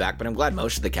not coming back, but I'm glad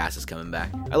most of the cast is coming back.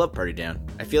 I love Party Down.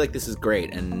 I feel like this is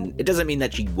great, and it doesn't mean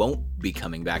that she won't be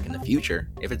coming back in the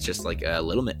future if it's just like a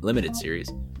little limited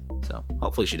series. So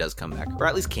hopefully she does come back, or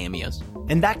at least cameos.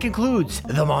 And that concludes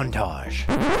the montage.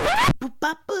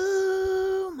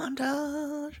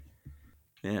 Montage.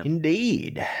 Yeah.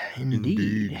 Indeed,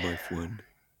 my friend.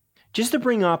 Just to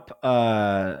bring up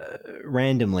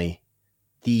randomly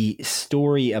the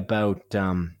story about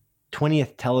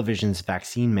 20th Television's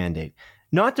vaccine mandate.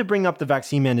 Not to bring up the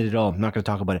vaccine mandate at all. I'm not going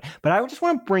to talk about it. But I just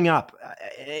want to bring up,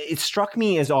 it struck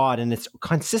me as odd, and it's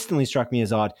consistently struck me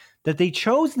as odd, that they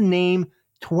chose the name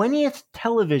 20th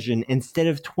Television instead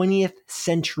of 20th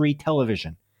Century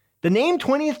Television. The name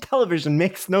 20th Television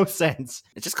makes no sense.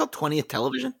 It's just called 20th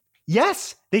Television?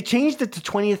 Yes, they changed it to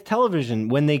 20th Television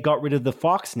when they got rid of the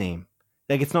Fox name.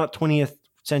 Like, it's not 20th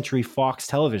Century Fox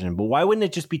Television, but why wouldn't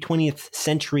it just be 20th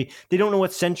Century? They don't know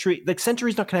what century, like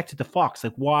Century's not connected to Fox.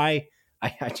 Like, why?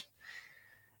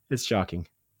 It's shocking.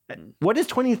 What does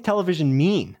 20th Television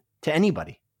mean to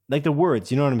anybody? Like the words,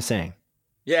 you know what I'm saying?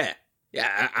 Yeah.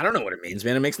 Yeah, I don't know what it means,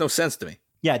 man. It makes no sense to me.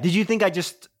 Yeah, did you think I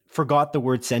just forgot the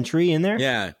word century in there?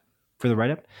 Yeah. For the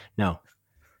write-up? No.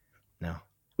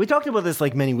 We talked about this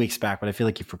like many weeks back, but I feel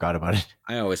like you forgot about it.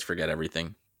 I always forget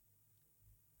everything.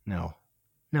 No,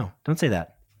 don't say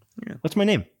that. Yeah. What's my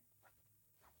name?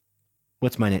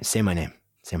 What's my name? Say my name.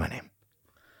 Say my name.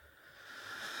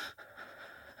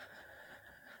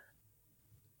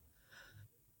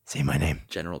 Say my name.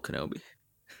 General Kenobi.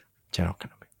 General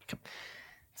Kenobi. Okay.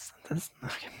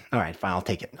 All right, fine. I'll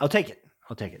take it.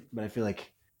 But I feel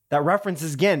like that reference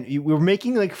is, again, we're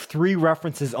making like 3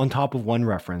 references on top of one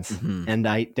reference. Mhm. And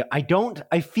I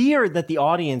fear that the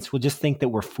audience will just think that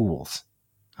we're fools.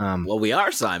 Well, we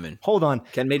are, Simon. Hold on.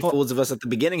 Ken made fools of us at the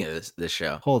beginning of this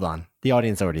show. Hold on. The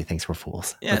audience already thinks we're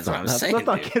fools. Yeah, that's what I'm saying, Let's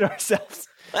not dude. kid ourselves.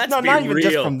 Let's No, be not even just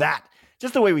real. from that.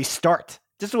 Just the way we start.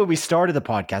 Just the way we started the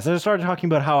podcast. I started talking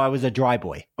about how I was a dry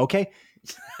boy. Okay?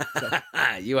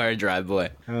 You are a dry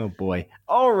boy. Oh, boy.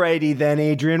 Alrighty then,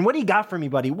 Adrian. What do you got for me,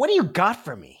 buddy? What do you got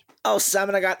for me? Oh,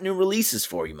 Simon, I got new releases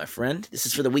for you, my friend. This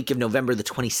is for the week of November the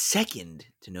 22nd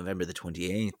to November the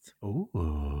 28th.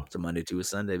 Ooh. It's a Monday to a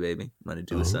Sunday, baby. Monday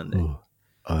to a Sunday.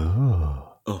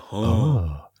 Oh.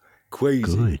 Uh-huh.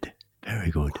 Crazy. Good.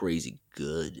 Very good. Crazy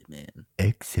good, man.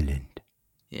 Excellent.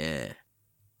 Yeah.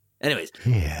 Anyways.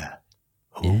 Yeah.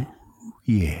 Oh,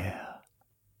 yeah.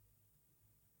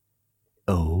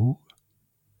 Oh,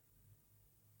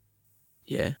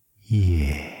 Yeah.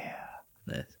 yeah.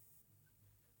 Nice.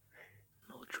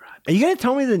 No dry. Are you going to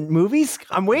tell me the movies?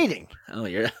 I'm waiting. Oh,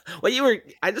 you're... Well, you were...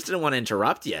 I just didn't want to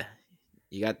interrupt you.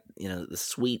 You got, the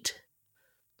sweet...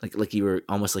 Like you were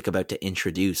almost like about to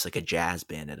introduce like a jazz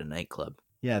band at a nightclub.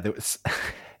 Yeah, there was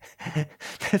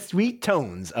the sweet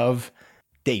tones of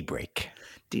Daybreak.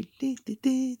 I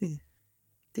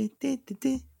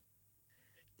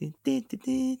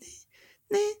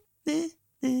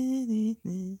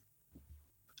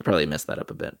probably messed that up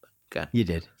a bit. Okay. You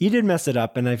did mess it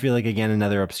up, and I feel like, again,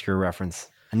 another obscure reference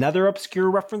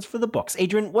for the books.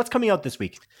 Adrian, what's coming out this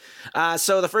week?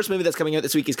 So the first movie that's coming out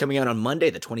this week is coming out on Monday,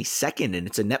 the 22nd, and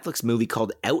it's a Netflix movie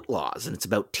called Outlaws, and it's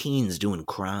about teens doing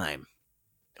crime.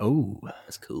 Oh,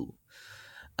 That's cool.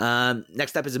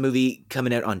 Next up is a movie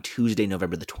coming out on Tuesday,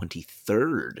 November the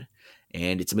 23rd,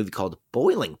 and it's a movie called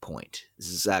Boiling Point. This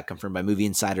is confirmed by Movie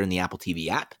Insider and the Apple TV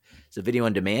app. It's a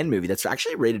video-on-demand movie that's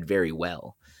actually rated very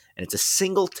well, and it's a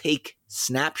single-take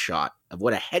snapshot of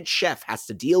what a head chef has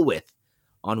to deal with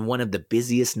on one of the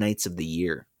busiest nights of the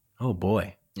year. oh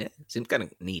boy. Yeah, seems kind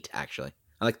of neat, actually.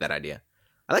 I like that idea.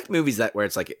 I like movies where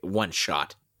it's like one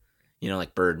shot,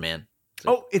 like Birdman.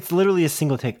 Oh, it's literally a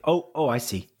single take. Oh, I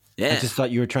see. Yeah, I just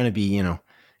thought you were trying to be,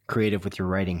 creative with your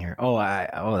writing here. Oh,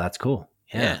 that's cool.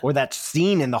 Yeah. Or that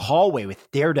scene in the hallway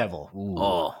with Daredevil.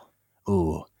 Ooh.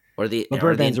 Ooh. But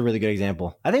Birdman's a really good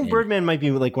example. I think Birdman might be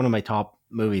like one of my top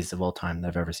movies of all time that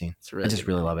I've ever seen. I just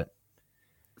really love it.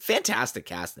 Fantastic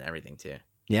cast and everything too.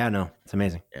 Yeah, no, it's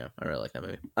amazing. Yeah, I really like that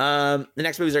movie. The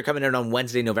next movies are coming out on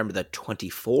Wednesday, November the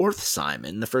 24th,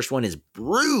 Simon. The first one is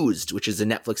Bruised, which is a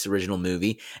Netflix original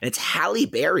movie, and it's Halle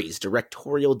Berry's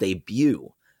directorial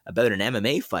debut about an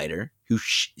MMA fighter who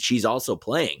she's also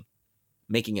playing,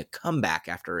 making a comeback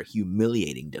after a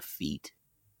humiliating defeat.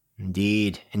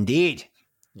 Indeed.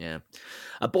 Yeah.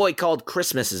 A Boy Called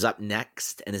Christmas is up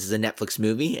next, and this is a Netflix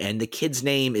movie, and the kid's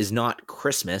name is not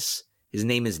Christmas. His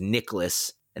name is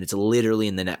Nicholas, and it's literally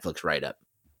in the Netflix write-up.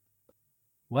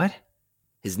 What?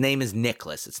 His name is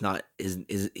Nicholas. It's not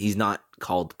he's not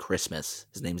called Christmas.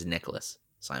 His name's Nicholas,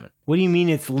 Simon. What do you mean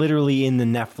it's literally in the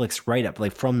Netflix write-up?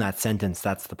 Like, from that sentence,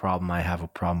 that's the problem I have a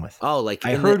problem with. Oh, like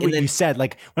I heard what you said.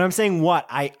 Like, when I'm saying what,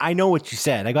 I know what you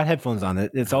said. I got headphones on.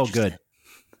 It's all good.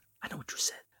 I know what you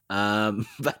said.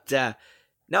 But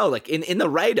no, like in the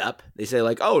write-up, they say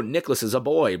like, oh, Nicholas is a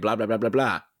boy, blah, blah, blah, blah,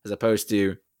 blah, as opposed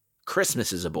to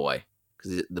Christmas is a boy,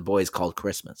 because the boy is called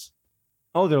Christmas.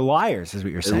 Oh, they're liars, is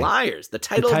what you're They're saying. liars. The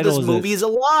title of this movie is a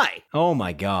lie. Oh,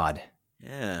 my God.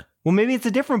 Yeah. Well, maybe it's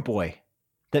a different boy.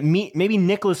 Maybe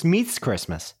Nicholas meets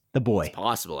Christmas, the boy. It's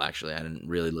possible, actually. I didn't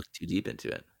really look too deep into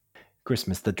it.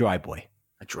 Christmas, the dry boy.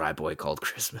 A dry boy called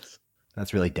Christmas.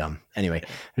 That's really dumb. Anyway,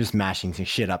 I'm just mashing some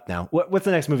shit up now. What's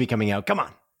the next movie coming out? Come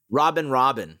on.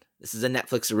 Robin. This is a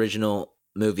Netflix original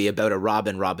movie about a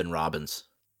Robin Robbins.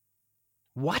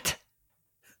 What?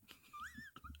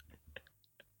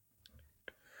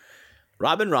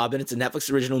 Robin. It's a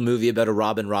Netflix original movie about a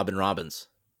Robin Robbins.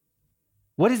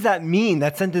 What does that mean?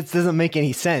 That sentence doesn't make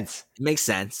any sense. It makes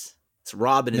sense. It's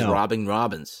Robin is robbing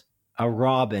Robbins. A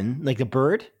robin, like the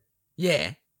bird?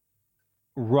 Yeah.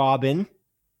 Robin.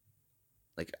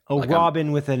 Like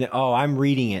robin with an... Oh, I'm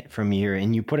reading it from here,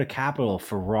 and you put a capital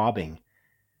for robbing.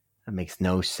 That makes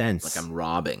no sense. Like I'm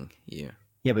robbing you.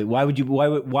 Yeah, but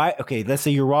why? Okay, let's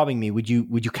say you're robbing me. Would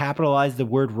you capitalize the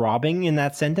word robbing in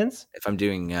that sentence? If I'm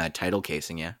doing title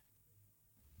casing, yeah.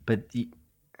 But...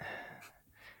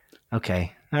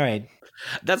 Okay, all right.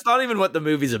 That's not even what the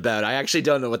movie's about. I actually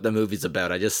don't know what the movie's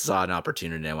about. I just saw an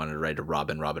opportunity. I wanted to write a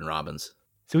Robin Robbins.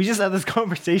 So we just had this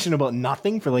conversation about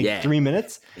nothing for 3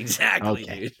 minutes? Exactly,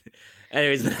 okay. dude.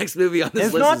 Anyways, the next movie on this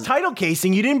It's list not is... title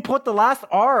casing. You didn't put the last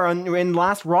R on, and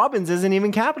last Robbins isn't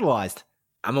even capitalized.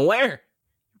 I'm aware.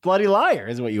 Bloody liar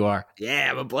is what you are. Yeah,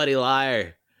 I'm a bloody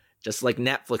liar. Just like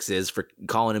Netflix is for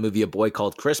calling a movie A Boy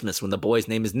Called Christmas when the boy's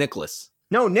name is Nicholas.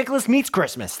 No, Nicholas meets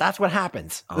Christmas. That's what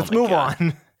happens. Oh Let's my move God.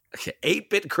 on.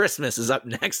 8-Bit Christmas is up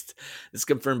next. This is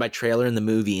confirmed by trailer in the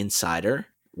Movie Insider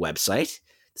website.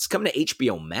 This is coming to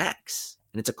HBO Max.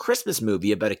 And it's a Christmas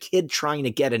movie about a kid trying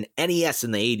to get an NES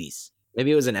in the 80s.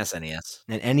 Maybe it was an SNES.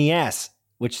 An NES,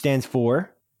 which stands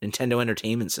for... Nintendo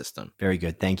Entertainment System. Very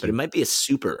good, thank But it you. might be a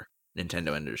Super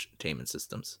Nintendo Entertainment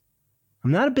Systems.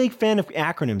 I'm not a big fan of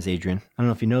acronyms, Adrian. I don't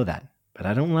know if you know that, but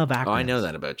I don't love acronyms. Oh, I know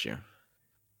that about you.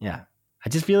 Yeah. I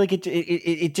just feel like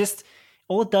it just...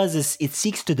 All it does is it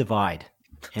seeks to divide.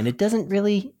 And it doesn't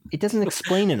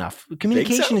explain enough.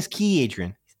 Communication is key,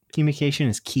 Adrian. Communication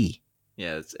is key.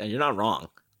 Yeah, you're not wrong.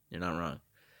 You're not wrong.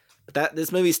 But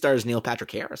this movie stars Neil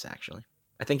Patrick Harris, actually.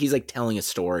 I think he's like telling a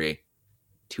story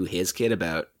to his kid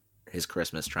about his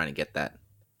Christmas trying to get that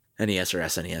NES or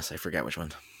SNES. I forget which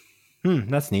one.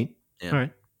 That's neat. Yeah. All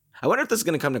right. I wonder if this is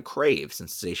going to come to Crave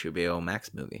since it's HBO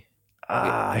Max movie.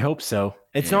 I hope so.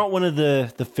 It's not one of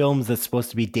the films that's supposed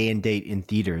to be day and date in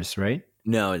theaters, right?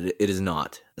 No, it is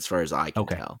not, as far as I can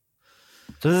tell.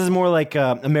 So this is more like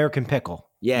American Pickle.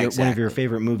 Yeah, exactly. One of your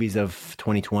favorite movies of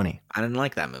 2020. I didn't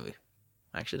like that movie.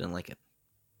 I actually didn't like it.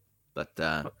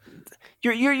 But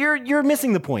you're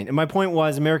missing the point. And my point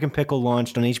was American Pickle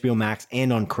launched on HBO Max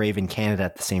and on Crave in Canada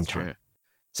at the same time. True.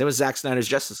 Same with Zack Snyder's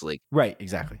Justice League. Right,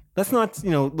 exactly. Let's not,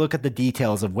 look at the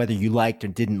details of whether you liked or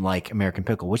didn't like American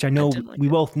Pickle, which I know we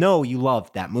both know you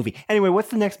loved that movie. Anyway, what's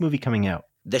the next movie coming out?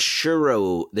 The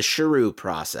Shuru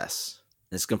Process.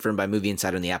 It's confirmed by Movie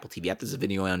Insider on the Apple TV app. This is a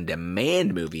video on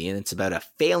demand movie, and it's about a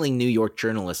failing New York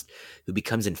journalist who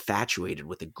becomes infatuated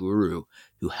with a guru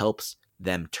who helps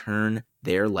them turn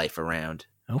their life around.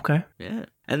 Okay. Yeah.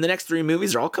 And the next 3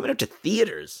 movies are all coming out to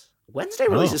theaters. Wednesday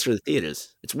releases for the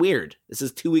theaters. It's weird. This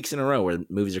is 2 weeks in a row where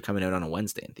movies are coming out on a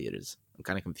Wednesday in theaters. I'm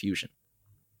kind of confusion.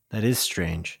 That is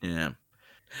strange. Yeah.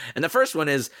 And the first one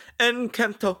is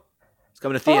Encanto. It's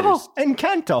coming to theaters. Oh,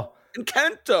 Encanto.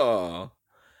 Encanto.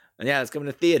 And yeah, it's coming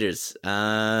to theaters.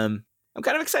 I'm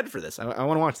kind of excited for this. I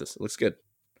want to watch this. It looks good.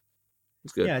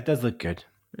 It's good. Yeah, it does look good.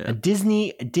 Yeah. A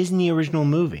Disney original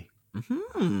movie.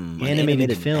 Mm-hmm.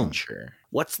 Animated film. Adventure.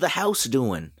 What's the house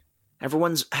doing?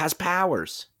 Everyone's has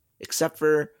powers. Except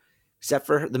for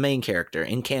the main character.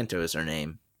 Encanto is her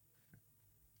name.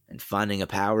 And finding a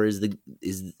power is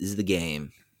the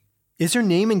game. Is her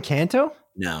name Encanto?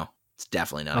 No, it's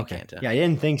definitely not Encanto. Yeah, I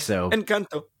didn't think so.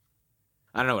 Encanto.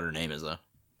 I don't know what her name is though.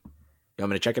 You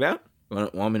want me to check it out?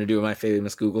 Want me to do my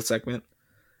famous Google segment?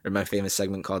 Or my famous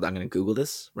segment called I'm going to Google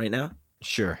this right now?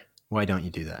 Sure. Why don't you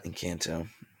do that? Encanto.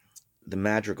 The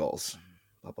Madrigals.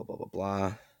 Blah, blah, blah, blah,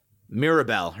 blah.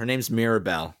 Mirabelle. Her name's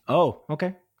Mirabelle. Oh,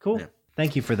 okay. Cool. Yeah.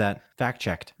 Thank you for that. Fact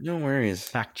checked. No worries.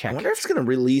 Fact check. I wonder if it's going to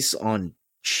release on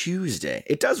Tuesday.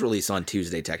 It does release on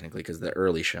Tuesday, technically, because of the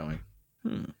early showing.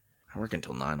 I work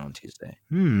until 9 on Tuesday.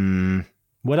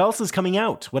 What else is coming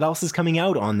out? What else is coming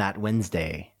out on that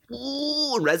Wednesday?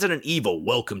 Ooh, Resident Evil.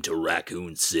 Welcome to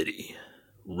Raccoon City.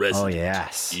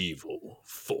 Resident Evil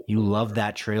 4. You love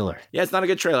that trailer. Yeah, it's not a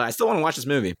good trailer. I still want to watch this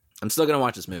movie. I'm still going to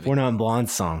watch this movie. Four Non Blonde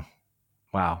song.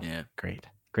 Wow. Yeah.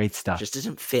 Great stuff. Just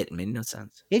didn't fit. It made no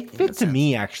sense. It fit to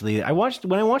me, actually.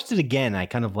 When I watched it again, I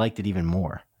kind of liked it even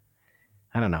more.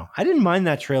 I don't know. I didn't mind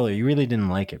that trailer. You really didn't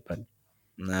like it, but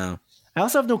no. I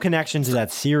also have no connection to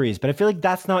that series, but I feel like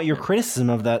that's not your criticism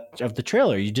of the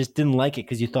trailer. You just didn't like it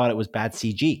because you thought it was bad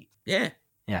CG. Yeah.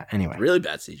 Yeah. Anyway. Really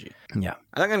bad CG. Yeah.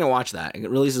 I think I'm gonna watch that. It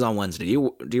releases on Wednesday.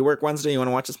 Do you work Wednesday? You want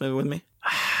to watch this movie with me?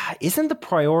 Isn't the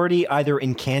priority either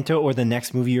Encanto or the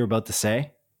next movie you're about to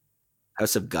say?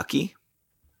 House of Gucky.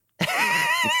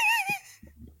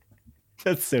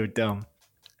 That's so dumb.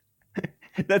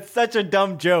 That's such a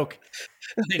dumb joke.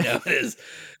 I know it is.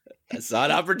 I saw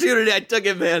an opportunity. I took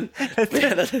it, man. That's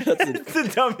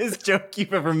the dumbest joke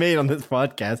you've ever made on this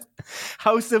podcast.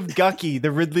 House of Gucky,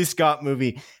 the Ridley Scott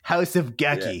movie. House of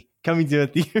Gucky, coming to a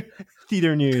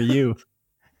theater near you.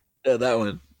 Yeah, that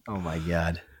one. Oh my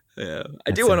God. Yeah,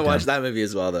 I do want to watch that movie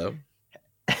as well, though.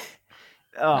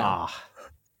 Oh,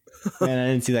 man, I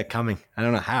didn't see that coming. I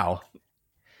don't know how.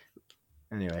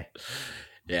 Anyway.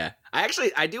 Yeah,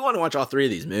 I do want to watch all 3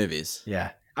 of these movies.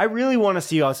 Yeah. I really want to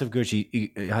see House of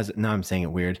Gucci. Now I'm saying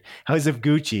it weird. House of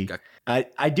Gucci.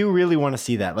 I do really want to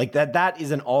see that. Like that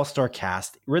is an all-star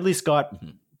cast. Ridley Scott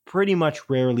pretty much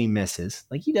rarely misses.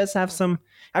 Like he does have some.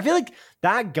 I feel like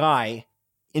that guy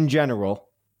in general,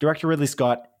 director Ridley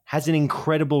Scott, has an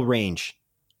incredible range.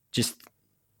 Just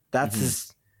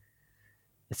that's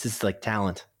his like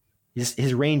talent.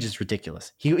 His range is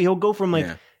ridiculous. He'll go from like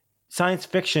Yeah. science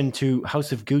fiction to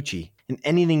House of Gucci and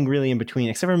anything really in between,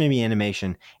 except for maybe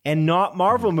animation and not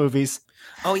Marvel movies.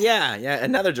 Oh yeah,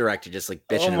 another director just like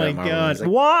bitching about Marvel movies. Like,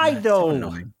 Why "That's though? so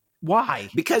annoying." Why?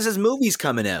 Because his movie's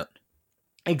coming out.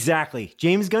 Exactly.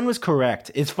 James Gunn was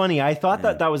correct. It's funny. I thought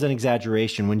Yeah. that was an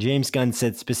exaggeration when James Gunn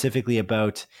said specifically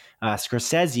about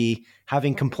Scorsese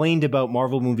having complained about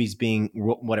Marvel movies being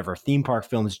whatever theme park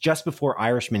films just before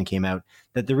Irishman came out.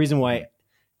 That the reason why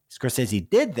Scorsese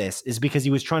did this is because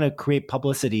he was trying to create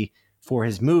publicity for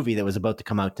his movie that was about to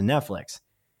come out to Netflix.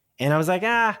 And I was like,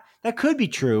 that could be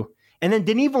true. And then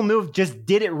Denis Villeneuve just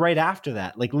did it right after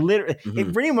that. Like literally,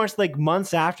 it pretty much like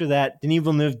months after that, Denis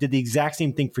Villeneuve did the exact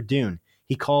same thing for Dune.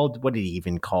 He called, what did he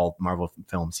even call Marvel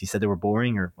films? He said they were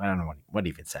boring, or I don't know what he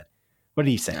even said. What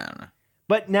did he say? I don't know.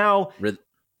 But now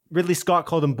Ridley Scott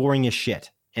called him boring as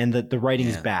shit, and the writing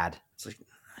is bad. It's like,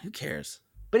 who cares?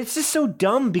 But it's just so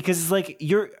dumb because it's like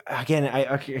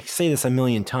I say this a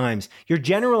million times. You're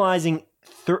generalizing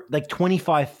like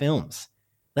 25 films.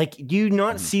 Like, do you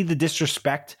not see the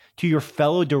disrespect to your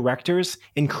fellow directors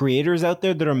and creators out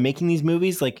there that are making these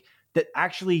movies, like that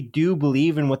actually do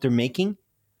believe in what they're making?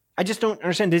 I just don't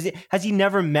understand. Has he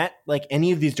never met like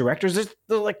any of these directors? There's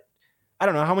like, I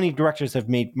don't know how many directors have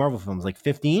made Marvel films, like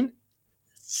 15?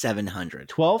 700.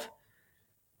 12?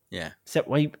 Yeah.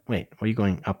 Why are you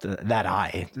going up to that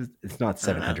high? It's not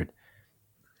 700.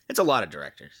 It's a lot of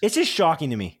directors. It's just shocking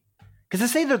to me. Because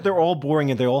to say that they're all boring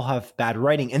and they all have bad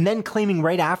writing, and then claiming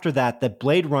right after that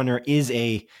Blade Runner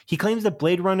he claims that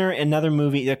Blade Runner and another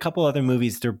movie, a couple other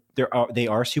movies, they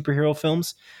are superhero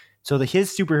films. So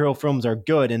his superhero films are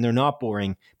good and they're not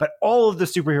boring, but all of the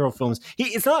superhero films,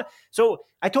 it's not. So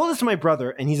I told this to my brother,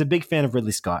 and he's a big fan of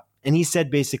Ridley Scott, and he said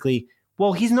basically,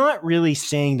 well, he's not really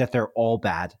saying that they're all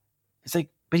bad. It's like,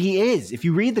 but he is. If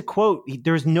you read the quote,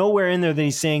 there's nowhere in there that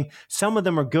he's saying some of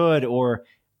them are good, or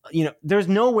there's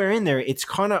nowhere in there. It's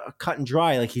kind of cut and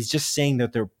dry. Like he's just saying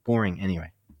that they're boring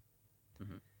anyway.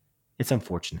 Mm-hmm. It's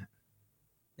unfortunate.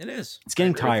 It is. It's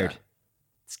getting tired.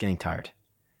 It's getting tired.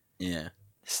 Yeah.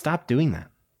 Stop doing that.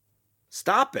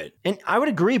 Stop it. And I would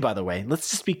agree, by the way. Let's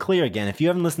just be clear again. If you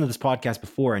haven't listened to this podcast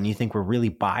before and you think we're really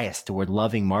biased toward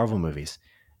loving Marvel movies,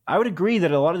 I would agree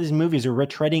that a lot of these movies are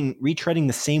retreading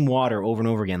the same water over and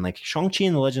over again. Like Shang-Chi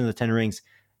and the Legend of the Ten Rings,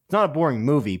 it's not a boring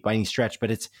movie by any stretch,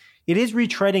 but it is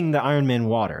retreading the Iron Man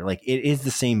water. Like it is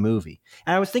the same movie.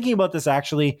 And I was thinking about this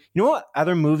actually. You know what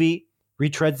other movie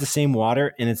retreads the same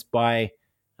water? And it's by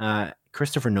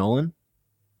Christopher Nolan.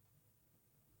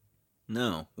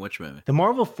 No, which movie? The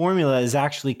Marvel formula is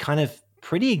actually kind of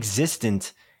pretty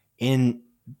existent in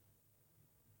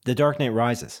The Dark Knight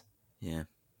Rises. Yeah.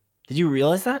 Did you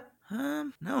realize that?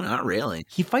 No, not really.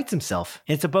 He fights himself.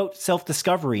 It's about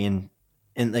self-discovery and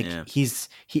like he's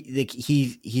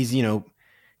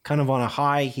kind of on a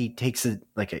high. He takes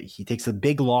a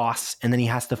big loss, and then he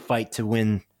has to fight to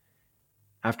win.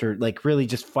 After like really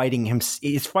just fighting him,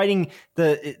 it's fighting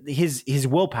his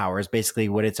willpower is basically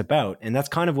what it's about, and that's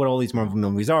kind of what all these Marvel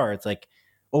movies are. It's like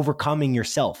overcoming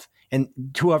yourself, and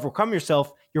to overcome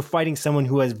yourself, you're fighting someone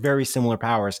who has very similar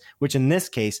powers. Which in this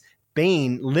case,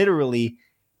 Bane literally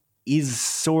is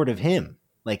sort of him.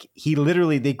 Like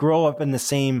they grow up in the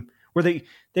same, where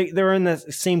they're in the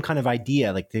same kind of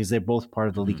idea. Like they're both part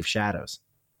of the League of Shadows.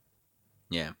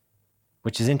 Yeah,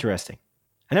 which is interesting.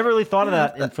 I never really thought of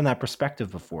that from that perspective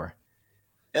before.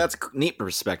 Yeah, that's a neat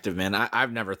perspective, man.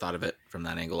 I've never thought of it from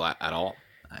that angle at all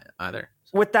either.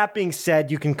 With that being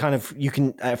said,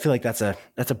 I feel like that's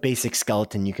a basic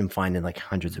skeleton you can find in like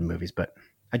hundreds of movies, but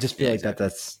I just feel like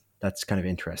that's kind of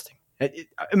interesting.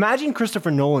 Imagine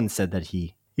Christopher Nolan said that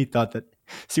he thought that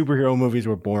superhero movies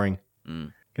were boring,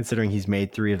 considering he's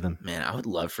made 3 of them. Man, I would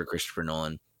love for Christopher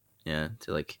Nolan,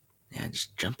 to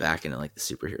just jump back into like the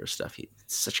superhero stuff.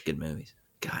 It's such good movies.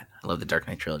 God, I love the Dark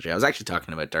Knight trilogy. I was actually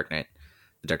talking about the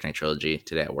Dark Knight trilogy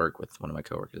today at work with one of my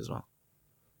coworkers as well.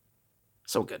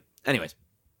 So good. Anyways,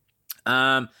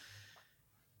 so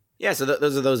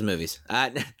those are those movies.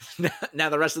 Now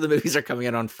the rest of the movies are coming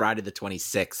out on Friday the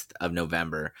 26th of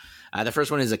November. The first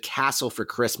one is A Castle for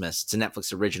Christmas. It's a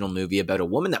Netflix original movie about a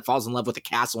woman that falls in love with a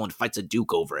castle and fights a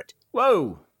duke over it.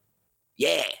 Whoa.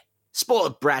 Yeah.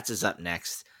 Spoiled Brats is up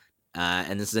next.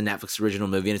 And this is a Netflix original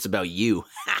movie, and it's about you.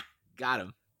 Got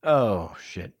him. Oh,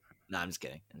 shit. No, I'm just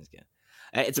kidding.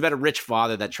 It's about a rich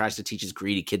father that tries to teach his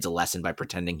greedy kids a lesson by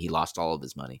pretending he lost all of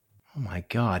his money. Oh, my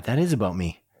God. That is about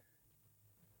me.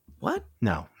 What?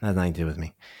 No, that has nothing to do with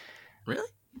me. Really?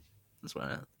 That's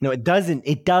what No, it doesn't.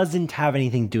 It doesn't have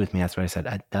anything to do with me. That's what I said.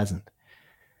 It doesn't.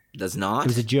 Does It not?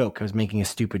 was a joke. I was making a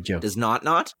stupid joke. Does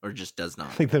not? Or just does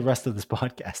not? Like the rest of this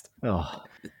podcast. Oh.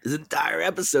 This entire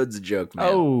episode's a joke, man.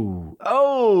 Oh.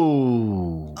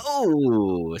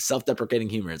 Oh, self-deprecating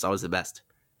humor. It's always the best.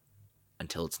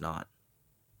 Until it's not.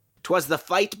 'Twas the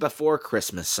fight before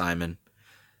Christmas, Simon.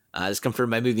 This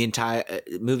confirmed by Movie Insider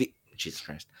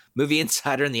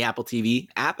and the Apple TV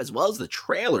app, as well as the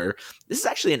trailer. This is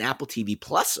actually an Apple TV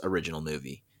Plus original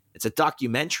movie. It's a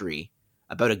documentary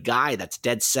about a guy that's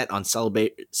dead set on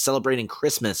celebrating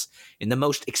Christmas in the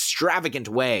most extravagant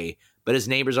way, but his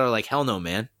neighbors are like, hell no,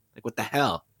 man. Like, what the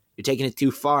hell? You're taking it too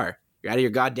far. You're out of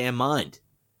your goddamn mind.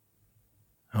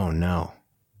 Oh, no.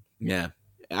 Yeah.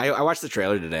 I watched the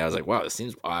trailer today. I was like, wow, this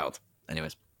seems wild.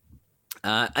 Anyways.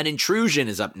 An Intrusion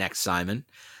is up next, Simon.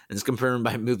 And it's confirmed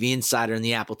by Movie Insider and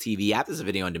the Apple TV app. This is a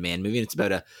video-on-demand movie, and it's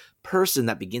about a person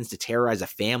that begins to terrorize a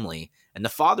family. And the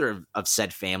father of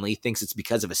said family thinks it's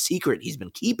because of a secret he's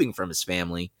been keeping from his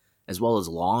family, as well as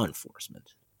law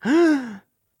enforcement.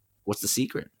 What's the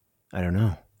secret? I don't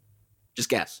know. Just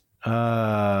guess.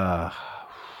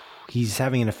 He's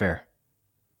having an affair.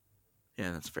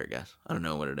 Yeah, that's a fair guess. I don't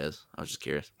know what it is. I was just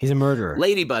curious. He's a murderer.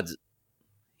 Ladybuds.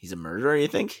 He's a murderer, you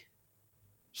think?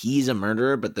 He's a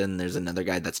murderer, but then there's another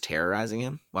guy that's terrorizing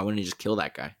him? Why wouldn't he just kill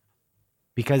that guy?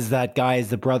 Because that guy is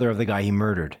the brother of the guy he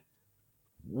murdered.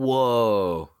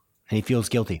 Whoa. And he feels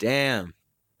guilty. Damn.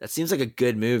 That seems like a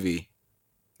good movie.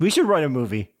 We should write a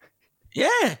movie.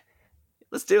 Yeah.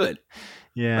 Let's do it.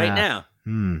 Yeah. Right now.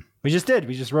 We just did.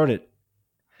 We just wrote it.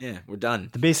 Yeah, we're done.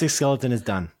 The basic skeleton is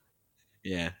done.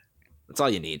 Yeah. That's all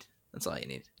you need. That's all you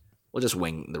need. We'll just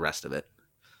wing the rest of it.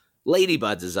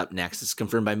 Ladybuds is up next. It's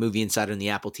confirmed by Movie Insider and the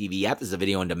Apple TV app. This is a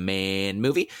video-on-demand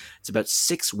movie. It's about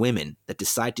 6 women that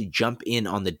decide to jump in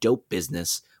on the dope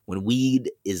business when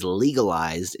weed is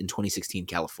legalized in 2016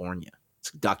 California.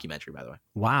 It's a documentary, by the way.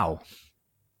 Wow.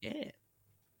 Yeah.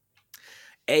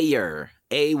 Ayar.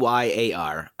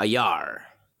 A-Y-A-R. Ayar.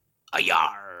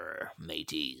 Ayar,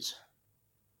 mateys.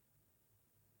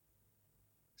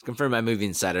 It's confirmed by Movie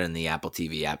Insider and the Apple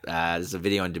TV app. This is a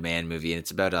video-on-demand movie, and it's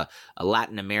about a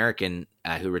Latin American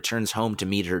who returns home to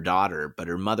meet her daughter, but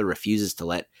her mother refuses to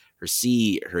let her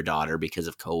see her daughter because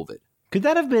of COVID. Could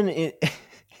that have been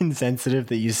insensitive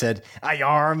that you said,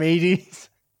 "Ayar, mateys"?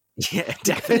 Yeah,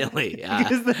 definitely.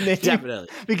 Because the name, definitely.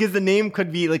 Because the name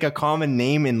could be like a common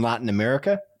name in Latin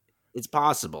America. It's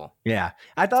possible. Yeah.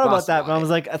 I thought about that, but I was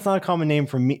like, that's not a common name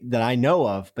for me that I know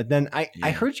of. But then I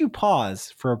heard you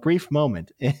pause for a brief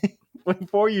moment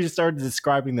before you started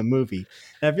describing the movie.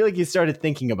 And I feel like you started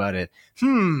thinking about it.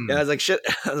 Yeah, I was like,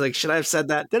 should I have said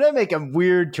that? Did I make a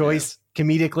weird choice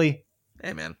comedically?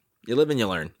 Hey, man. You live and you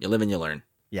learn. You live and you learn.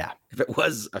 Yeah. If it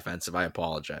was offensive, I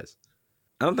apologize.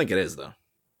 I don't think it is, though.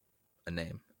 A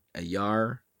name.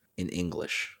 Ayar in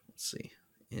English. Let's see.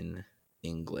 In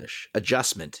English.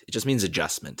 Adjustment. It just means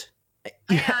adjustment.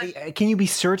 Can you be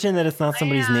certain that it's not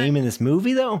somebody's name in this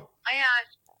movie, though?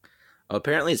 Oh,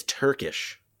 apparently it's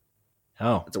Turkish.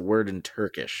 Oh. It's a word in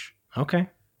Turkish. Okay.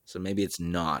 So maybe it's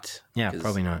not. Yeah,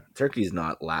 probably not. Turkey's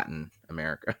not Latin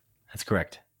America. That's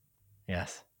correct.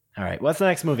 Yes. All right. What's the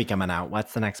next movie coming out?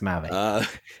 What's the next movie?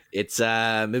 It's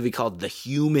a movie called The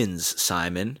Humans,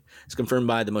 Simon. It's confirmed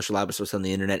by the most reliable source on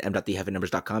the internet,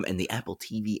 m.theheavennumbers.com, and the Apple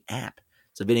TV app.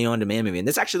 It's a video-on-demand movie, and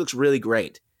this actually looks really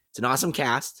great. It's an awesome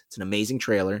cast. It's an amazing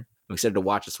trailer. I'm excited to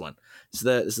watch this one. This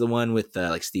is the one with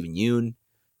like Steven Yeun,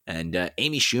 and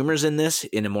Amy Schumer's in this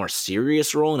in a more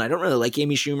serious role. And I don't really like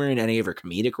Amy Schumer in any of her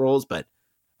comedic roles, but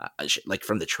like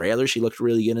from the trailer, she looked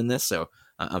really good in this. So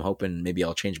I'm hoping maybe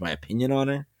I'll change my opinion on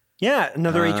her. Yeah,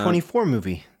 another A24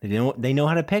 movie. They know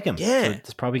how to pick them. Yeah, so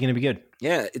it's probably going to be good.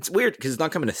 Yeah, it's weird because it's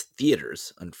not coming to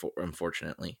theaters,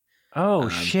 unfortunately. Oh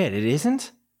shit! It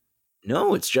isn't.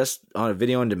 No, it's just on a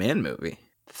video-on-demand movie.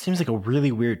 That seems like a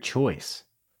really weird choice.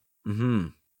 Mm-hmm.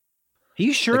 Are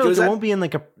you sure it won't be in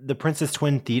like the Princess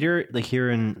Twin Theater, like here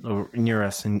in near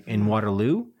us in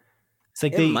Waterloo? It's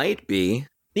like it might be.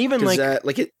 Even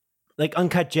like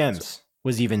Uncut Gems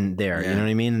was even there. You know what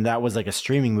I mean? And that was like a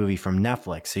streaming movie from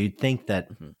Netflix. So you'd think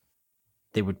that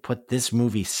they would put this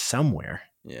movie somewhere.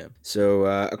 Yeah. So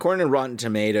according to Rotten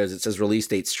Tomatoes, it says release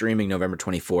date streaming November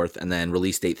 24th, and then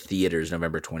release date theaters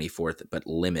November 24th, but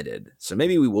limited. So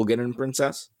maybe we will get it in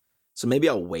Princess. So maybe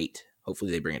I'll wait. Hopefully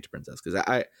they bring it to Princess because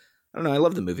I don't know. I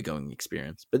love the movie going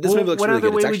experience, but this movie looks really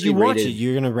good. What other way would you watch it?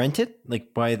 You're gonna rent it,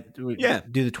 like do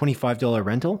the $25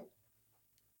 rental?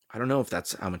 I don't know if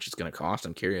that's how much it's gonna cost.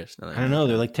 I'm curious. I don't know.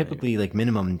 They're like typically like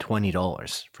minimum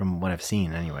 $20 from what I've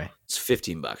seen. Anyway, it's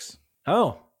 $15.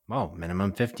 Oh. Well,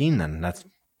 minimum 15 then. That's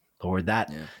lowered that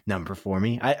number for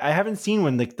me. I haven't seen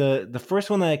one. Like the first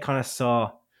one that I kind of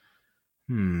saw,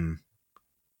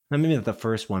 maybe not the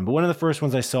first one, but one of the first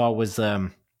ones I saw was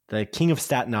The King of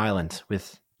Staten Island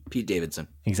with Pete Davidson.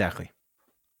 Exactly.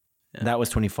 Yeah. That was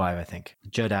 25, I think.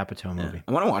 Judd Apatow movie. Yeah.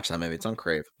 I want to watch that movie. It's on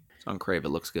Crave. It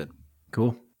looks good.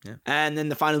 Cool. Yeah. And then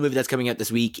the final movie that's coming out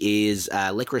this week is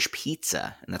Licorice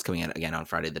Pizza, and that's coming out again on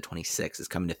Friday the 26th. It's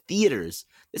coming to theaters.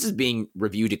 This is being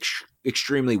reviewed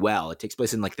extremely well. It takes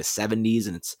place in like the 70s,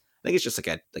 and I think it's just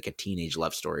like a teenage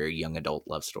love story or young adult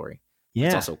love story. Yeah.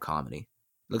 It's also comedy.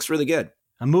 It looks really good.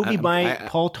 A movie by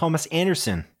Paul Thomas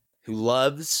Anderson, who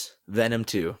loves Venom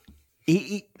 2.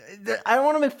 I don't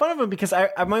want to make fun of him because I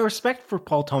have my respect for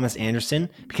Paul Thomas Anderson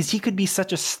because he could be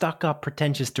such a stuck-up,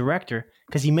 pretentious director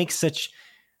because he makes such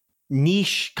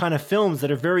niche kind of films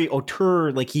that are very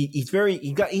auteur. Like he's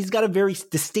got a very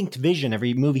distinct vision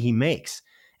every movie he makes,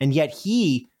 and yet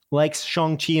he likes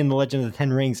Shang-Chi and the Legend of the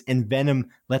Ten Rings and Venom: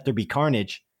 Let There Be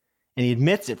Carnage, and he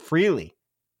admits it freely.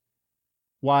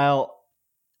 While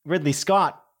Ridley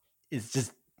Scott is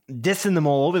just dissing them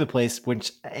all over the place,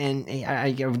 and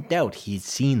I doubt he's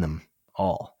seen them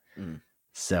all.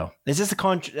 So it's just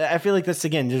I feel like this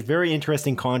again, there's very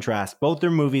interesting contrast. Both their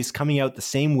movies coming out the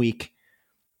same week.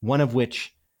 One of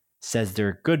which says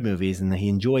they're good movies and that he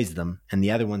enjoys them, and the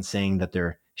other one saying that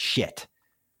they're shit.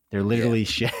 They're literally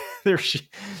shit. They're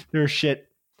shit.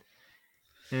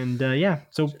 And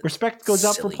so respect goes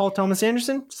up for Paul Thomas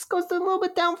Anderson. Just goes a little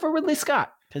bit down for Ridley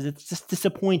Scott because it's just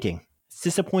disappointing. It's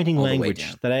disappointing all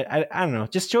language that I don't know.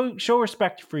 Just show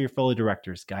respect for your fellow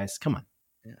directors, guys. Come on.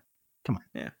 Yeah. Come on.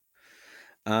 Yeah.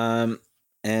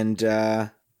 And I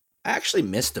actually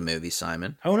missed the movie,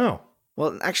 Simon. Oh no.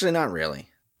 Well, actually, not really.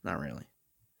 Not really.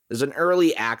 There's an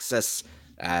early access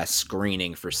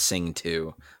screening for Sing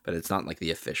 2, but it's not like the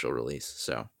official release,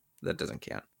 so that doesn't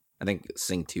count. I think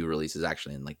Sing 2 release is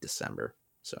actually in like December.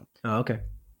 So. Oh, okay.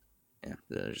 Yeah,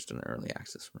 there's just an early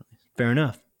access release. Fair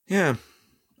enough. Yeah.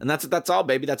 And that's all,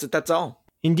 baby. That's all.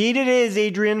 Indeed it is,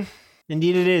 Adrian.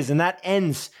 Indeed it is. And that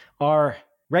ends our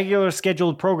regular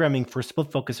scheduled programming for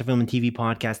Split Focus, a film and TV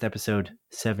podcast, episode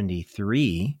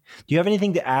 73. Do you have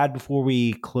anything to add before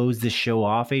we close this show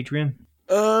off, Adrian?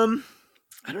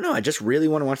 I don't know. I just really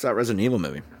want to watch that Resident Evil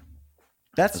movie.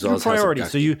 That's your priority.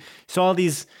 So you saw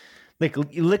these, like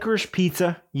Licorice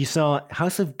Pizza, you saw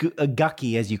House of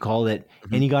Gucky, as you called it,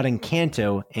 and you got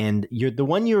Encanto, and the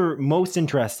one you're most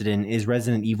interested in is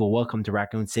Resident Evil Welcome to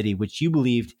Raccoon City, which you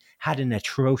believed had an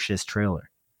atrocious trailer.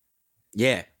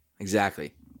 Yeah,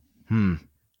 exactly. All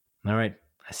right.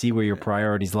 I see where your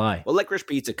priorities lie. Well, Licorice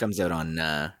Pizza comes out on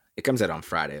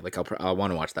Friday. Like I'll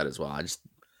want to watch that as well.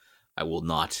 I will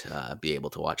not be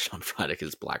able to watch it on Friday because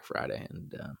it's Black Friday,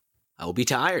 and I will be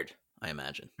tired, I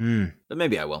imagine. But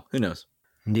maybe I will. Who knows?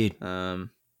 Indeed. But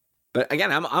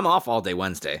again, I'm off all day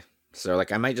Wednesday, so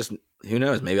like I might just, who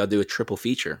knows? Maybe I'll do a triple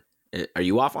feature. Are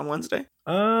you off on Wednesday?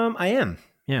 I am.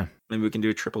 Yeah. Maybe we can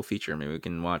do a triple feature. Maybe we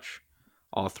can watch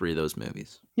all three of those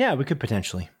movies. Yeah, we could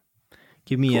potentially.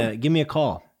 Give me a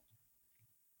call.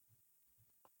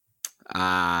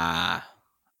 I'll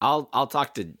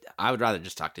talk to. I would rather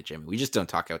just talk to Jimmy. We just don't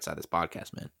talk outside this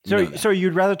podcast, man. Sorry,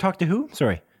 you'd rather talk to who?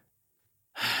 Sorry.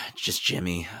 Just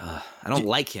Jimmy. I don't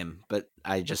like him, but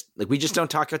we just don't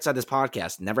talk outside this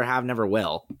podcast. Never have, never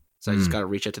will. So I just got to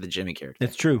reach out to the Jimmy character.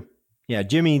 That's true. Yeah,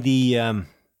 Jimmy, the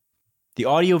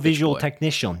audiovisual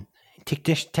technician.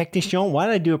 Technician? Why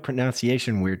did I do a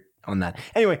pronunciation weird on that?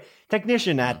 Anyway,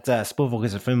 technician at Split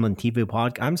Focus, a film and TV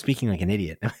podcast. I'm speaking like an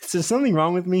idiot. Is there something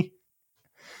wrong with me?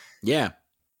 Yeah.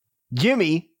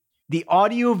 Jimmy, the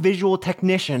audiovisual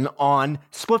technician on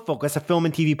Split Focus, a film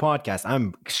and TV podcast.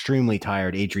 I'm extremely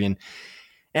tired, Adrian.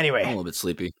 Anyway. I'm a little bit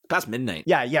sleepy. Past midnight.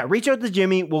 Yeah. Reach out to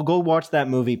Jimmy. We'll go watch that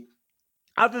movie.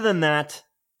 Other than that,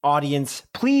 audience,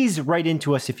 please write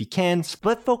into us if you can.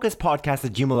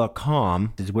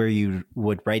 splitfocuspodcast@gmail.com is where you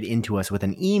would write into us with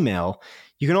an email.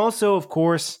 You can also, of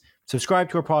course, subscribe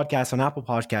to our podcast on Apple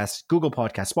Podcasts, Google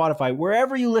Podcasts, Spotify,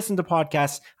 wherever you listen to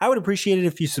podcasts. I would appreciate it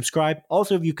if you subscribe.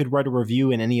 Also, if you could write a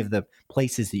review in any of the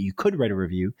places that you could write a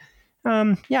review.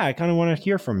 I kind of want to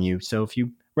hear from you. So if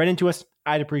you write into us,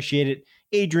 I'd appreciate it.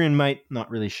 Adrian might,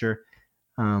 not really sure.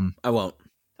 I won't.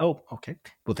 Oh, okay.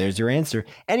 Well, there's your answer.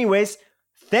 Anyways,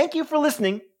 thank you for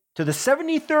listening to the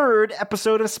 73rd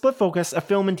episode of Split Focus, a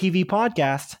film and TV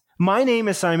podcast. My name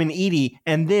is Simon Eady,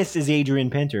 and this is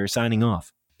Adrian Pinter signing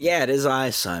off. Yeah, it is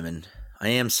I, Simon. I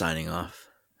am signing off.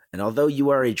 And although you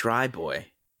are a dry boy,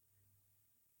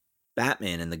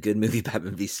 Batman in the good movie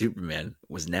Batman v Superman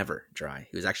was never dry.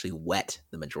 He was actually wet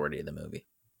the majority of the movie.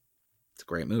 It's a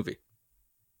great movie.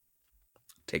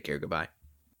 Take care. Goodbye.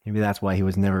 Maybe that's why he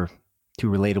was never too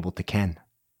relatable to Ken.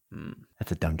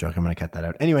 That's a dumb joke. I'm going to cut that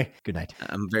out. Anyway, good night.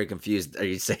 I'm very confused. Are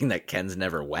you saying that Ken's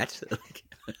never wet?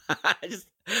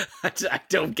 I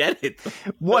don't get it.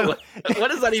 What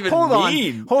does that even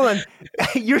mean? Hold on.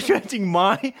 You're judging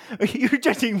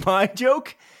my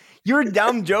joke? Your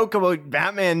dumb joke about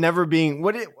Batman never being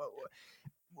what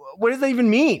does that even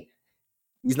mean?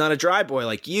 He's not a dry boy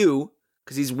like you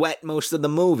because he's wet most of the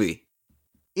movie.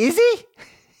 Is he?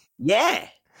 Yeah.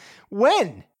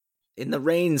 When? In the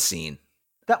rain scene.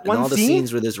 That one all scene? The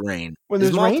scenes with his rain.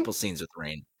 There's multiple scenes with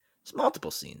rain. There's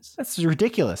multiple scenes. That's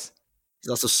ridiculous. He's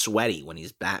also sweaty when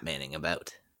he's Batmaning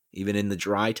about. Even in the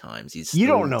dry times, he's. You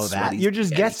don't know that. You're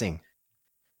just guessing.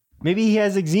 Maybe he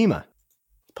has eczema.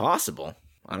 Possible.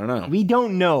 I don't know. We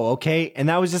don't know, okay? And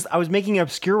I was making an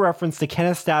obscure reference to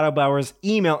Kenneth Stadlbauer's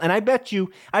email, and I bet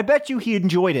you he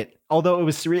enjoyed it, although it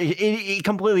was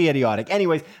completely idiotic.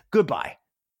 Anyways, goodbye.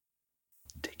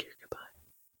 Take care, goodbye.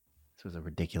 This was a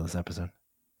ridiculous episode.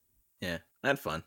 Yeah, I had fun.